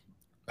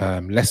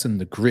lessen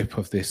the grip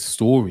of this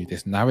story,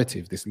 this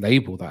narrative, this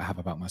label that I have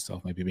about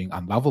myself, maybe being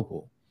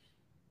unlovable?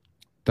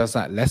 Does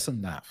that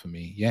lessen that for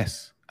me?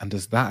 Yes. And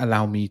does that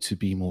allow me to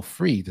be more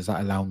free? Does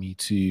that allow me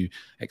to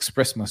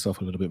express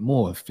myself a little bit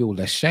more and feel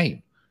less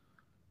shame?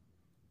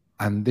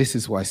 And this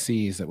is what I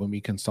see, is that when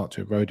we can start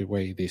to erode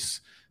away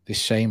this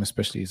shame,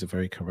 especially, is a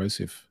very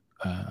corrosive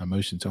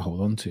emotion to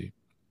hold on to,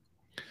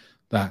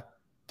 that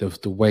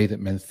the way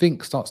that men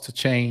think starts to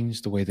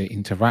change, the way they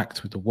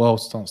interact with the world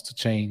starts to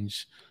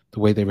change, the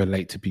way they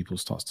relate to people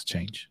starts to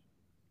change.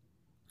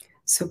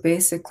 So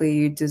basically,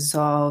 you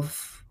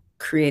dissolve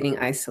creating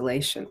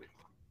isolation.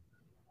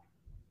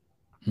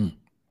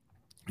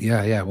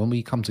 Yeah. When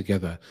we come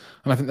together,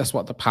 and I think that's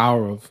what the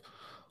power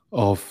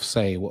of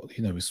say, what,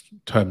 you know, is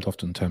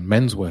often termed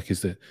men's work,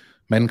 is that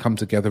men come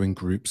together in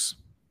groups,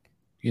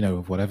 you know,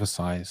 of whatever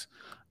size,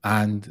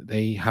 and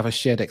they have a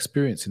shared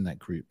experience in that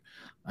group.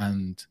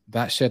 And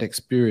that shared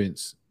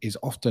experience is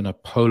often a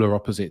polar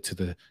opposite to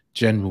the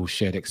general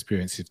shared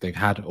experiences they've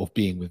had of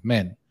being with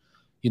men,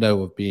 you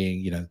know, of being,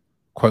 you know,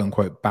 quote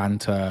unquote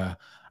banter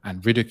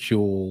and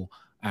ridicule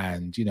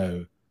and, you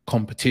know,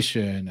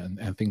 competition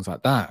and things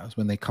like that.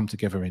 When they come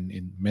together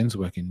in men's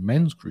work, in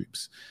men's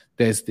groups,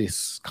 there's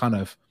this kind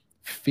of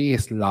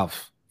fierce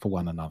love for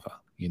one another,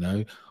 you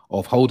know,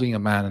 of holding a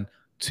man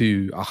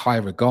to a high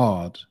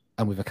regard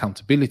and with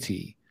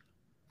accountability,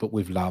 but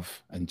with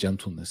love and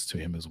gentleness to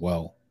him as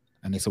well.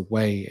 And it's a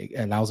way, it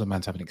allows a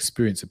man to have an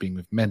experience of being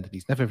with men that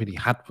he's never really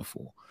had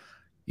before.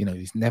 You know,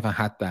 he's never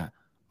had that,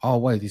 oh,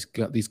 well,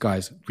 these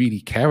guys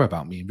really care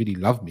about me and really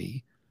love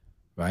me,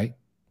 right?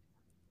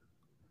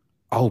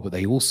 Oh, but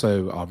they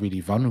also are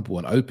really vulnerable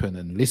and open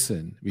and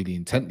listen really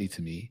intently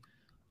to me.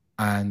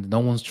 And no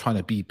one's trying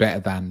to be better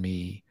than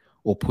me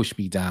or push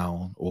me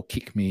down or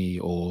kick me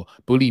or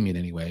bully me in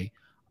any way.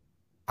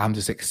 I'm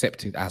just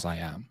accepted as I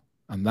am.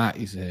 And that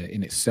is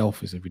in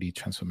itself is a really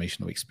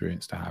transformational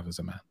experience to have as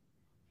a man.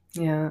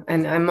 Yeah.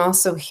 And I'm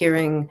also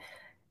hearing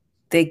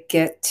they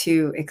get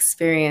to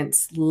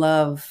experience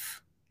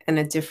love in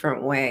a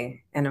different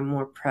way, in a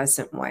more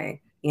present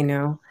way, you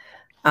know?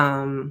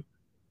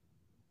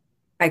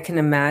 I can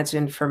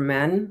imagine for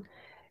men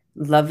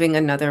loving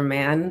another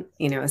man,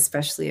 you know,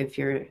 especially if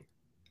you're,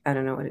 I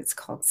don't know what it's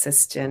called,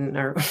 cisgen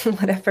or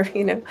whatever,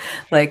 you know,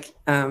 like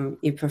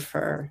you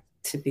prefer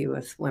to be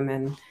with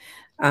women.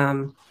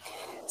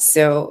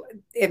 So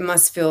it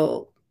must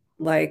feel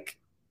like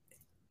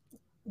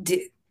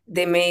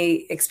they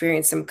may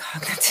experience some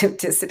cognitive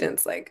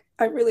dissonance, like,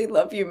 I really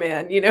love you,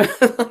 man, you know,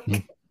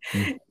 like,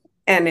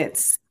 and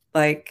it's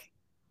like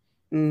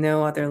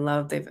no other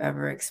love they've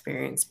ever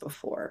experienced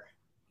before,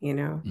 you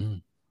know?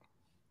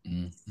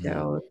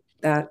 So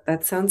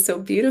that sounds so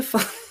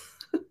beautiful.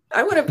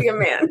 I want to be a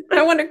man.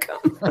 I want to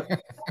come.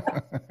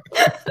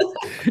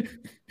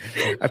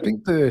 I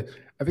think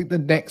the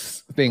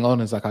next thing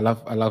on is like, I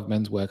love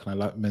men's work and I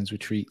love men's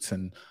retreats,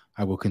 and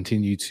I will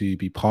continue to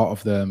be part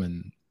of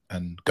them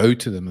and go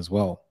to them as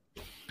well.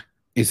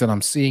 Is that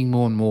I'm seeing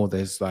more and more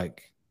there's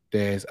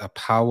a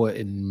power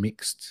in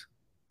mixed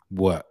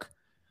work.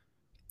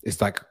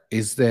 It's like,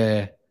 is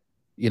there,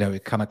 you know,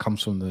 it kind of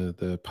comes from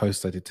the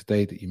post I did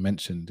today that you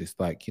mentioned. It's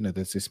like, you know,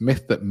 there's this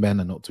myth that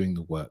men are not doing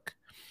the work.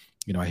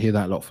 You know, I hear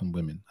that a lot from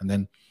women. And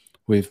then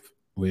with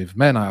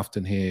men, I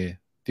often hear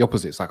the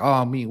opposite. It's like,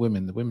 oh, me,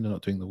 women, the women are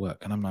not doing the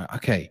work. And I'm like,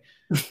 okay,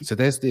 so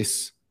there's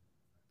this,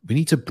 we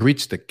need to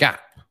bridge the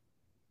gap,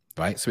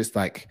 right? So it's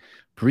like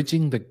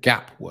bridging the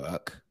gap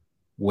work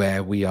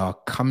where we are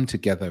come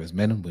together as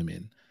men and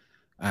women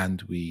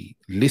and we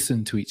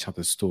listen to each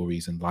other's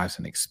stories and lives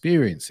and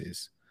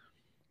experiences,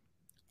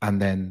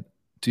 and then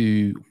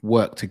do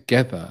work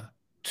together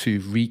to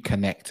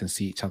reconnect and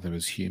see each other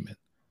as human,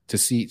 to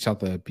see each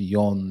other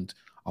beyond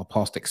our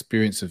past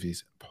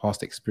experiences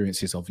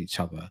of each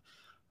other,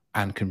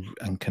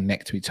 and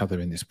connect to each other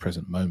in this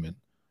present moment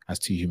as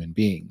two human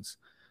beings.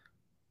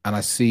 And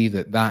I see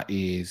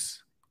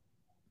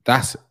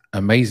that's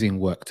amazing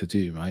work to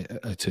do, right?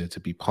 To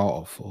be part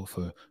of, or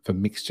for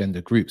mixed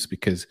gender groups,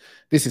 because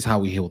this is how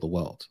we heal the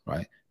world,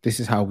 right? This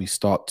is how we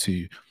start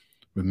to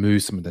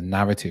remove some of the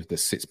narrative that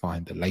sits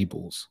behind the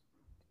labels,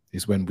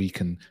 is when we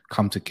can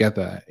come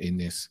together in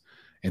this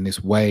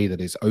way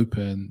that is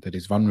open, that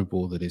is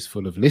vulnerable, that is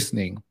full of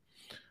listening,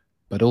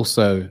 but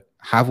also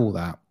have all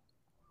that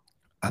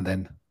and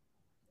then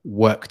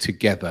work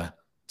together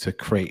to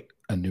create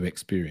a new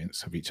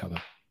experience of each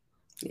other.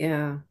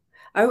 Yeah.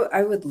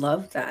 I would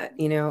love that.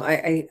 You know,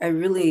 I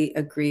really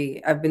agree.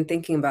 I've been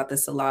thinking about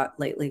this a lot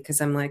lately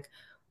because I'm like,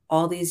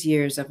 all these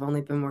years I've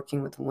only been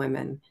working with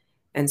women.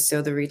 And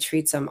so the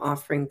retreats I'm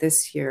offering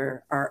this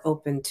year are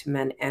open to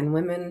men and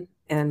women.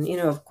 And, you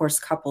know, of course,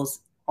 couples,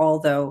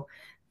 although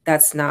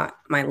that's not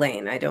my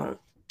lane. I don't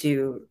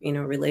do, you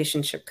know,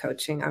 relationship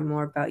coaching. I'm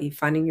more about you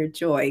finding your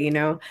joy, you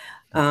know?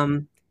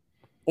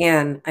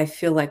 And I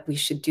feel like we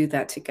should do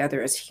that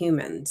together as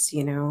humans,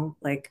 you know,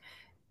 like,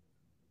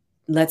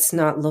 let's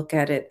not look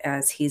at it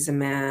as he's a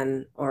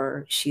man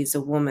or she's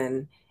a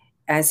woman.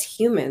 As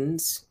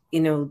humans,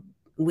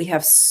 we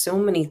have so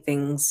many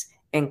things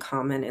in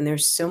common, and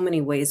there's so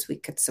many ways we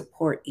could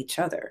support each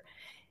other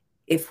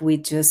if we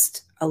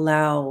just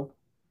allow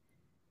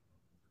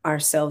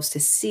ourselves to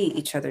see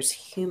each other's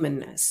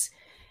humanness,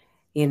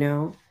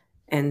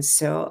 And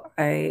so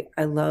I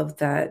love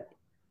that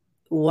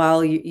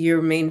while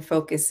your main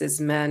focus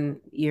is men,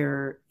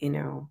 you're,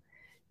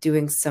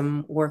 doing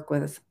some work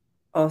with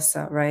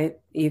OSA, right?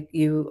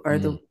 You are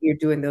you're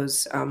doing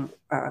those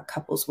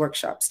couples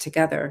workshops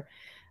together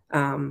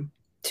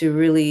to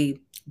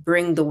really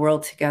bring the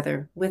world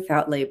together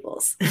without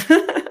labels.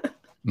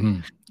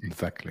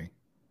 Exactly.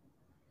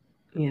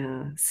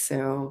 Yeah.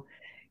 So,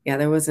 yeah,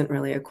 there wasn't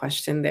really a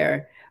question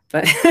there,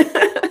 but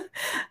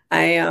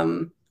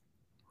I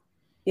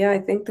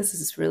think this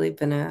has really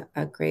been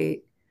a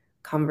great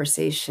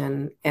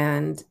conversation.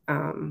 And,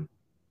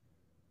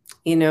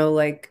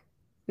 like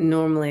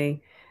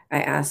normally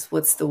I ask,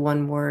 what's the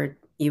one word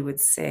you would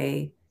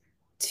say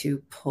to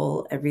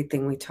pull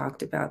everything we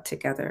talked about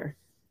together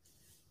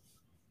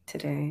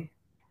today?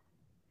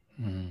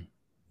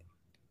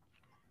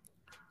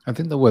 I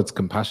think the word's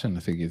compassion, I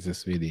think, is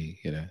just really,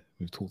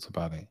 we've talked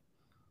about it.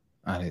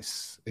 And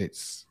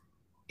it's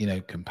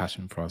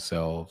compassion for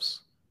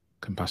ourselves,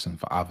 compassion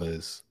for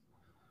others,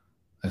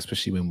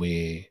 especially when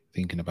we're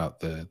thinking about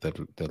the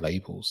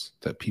labels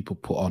that people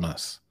put on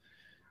us.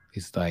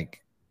 It's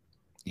like,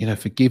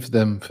 forgive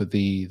them for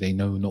they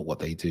know not what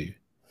they do,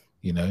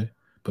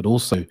 but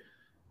also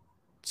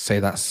say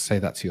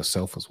that to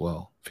yourself as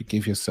well.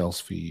 Forgive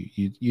yourselves for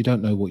you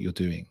don't know what you're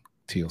doing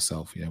to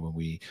yourself, when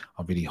we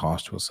are really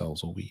harsh to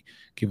ourselves or we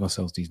give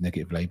ourselves these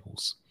negative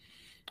labels.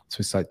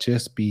 So it's like,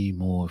 just be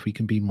more, if we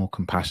can be more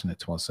compassionate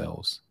to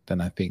ourselves, then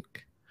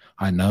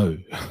I know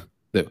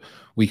that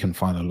we can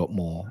find a lot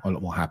more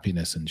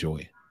happiness and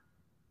joy.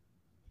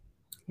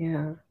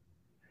 Yeah.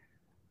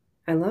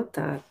 I love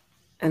that.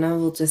 And I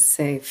will just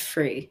say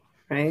free,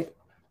 right?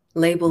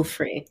 Label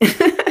free.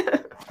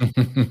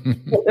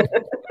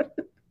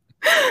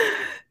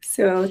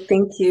 So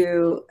thank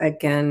you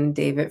again,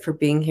 David, for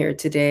being here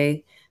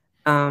today.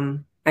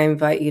 I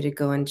invite you to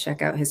go and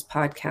check out his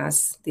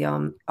podcast,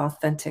 The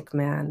Authentic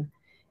Man.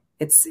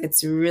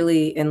 It's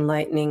really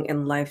enlightening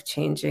and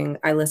life-changing.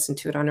 I listen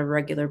to it on a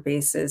regular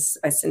basis.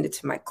 I send it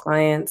to my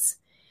clients.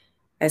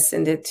 I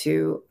send it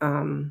to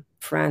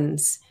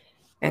friends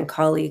and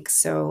colleagues.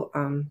 So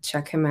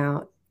check him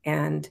out.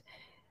 And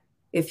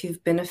if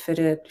you've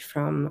benefited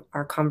from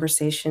our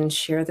conversation,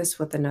 share this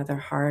with another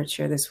heart,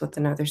 share this with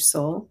another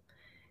soul,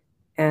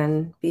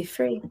 and be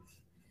free.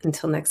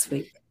 Until next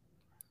week.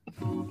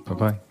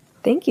 Bye-bye.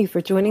 Thank you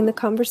for joining the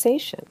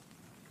conversation.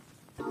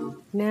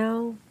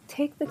 Now,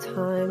 take the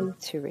time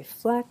to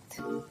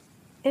reflect,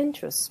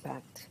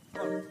 introspect,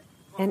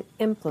 and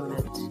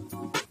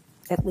implement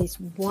at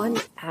least one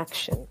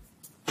action.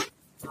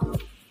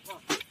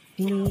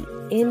 Be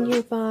in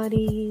your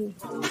body,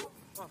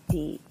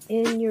 be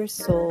in your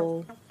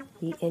soul,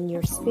 be in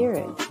your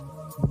spirit.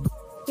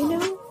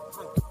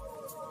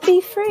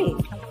 Be free.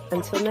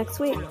 Until next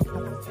week.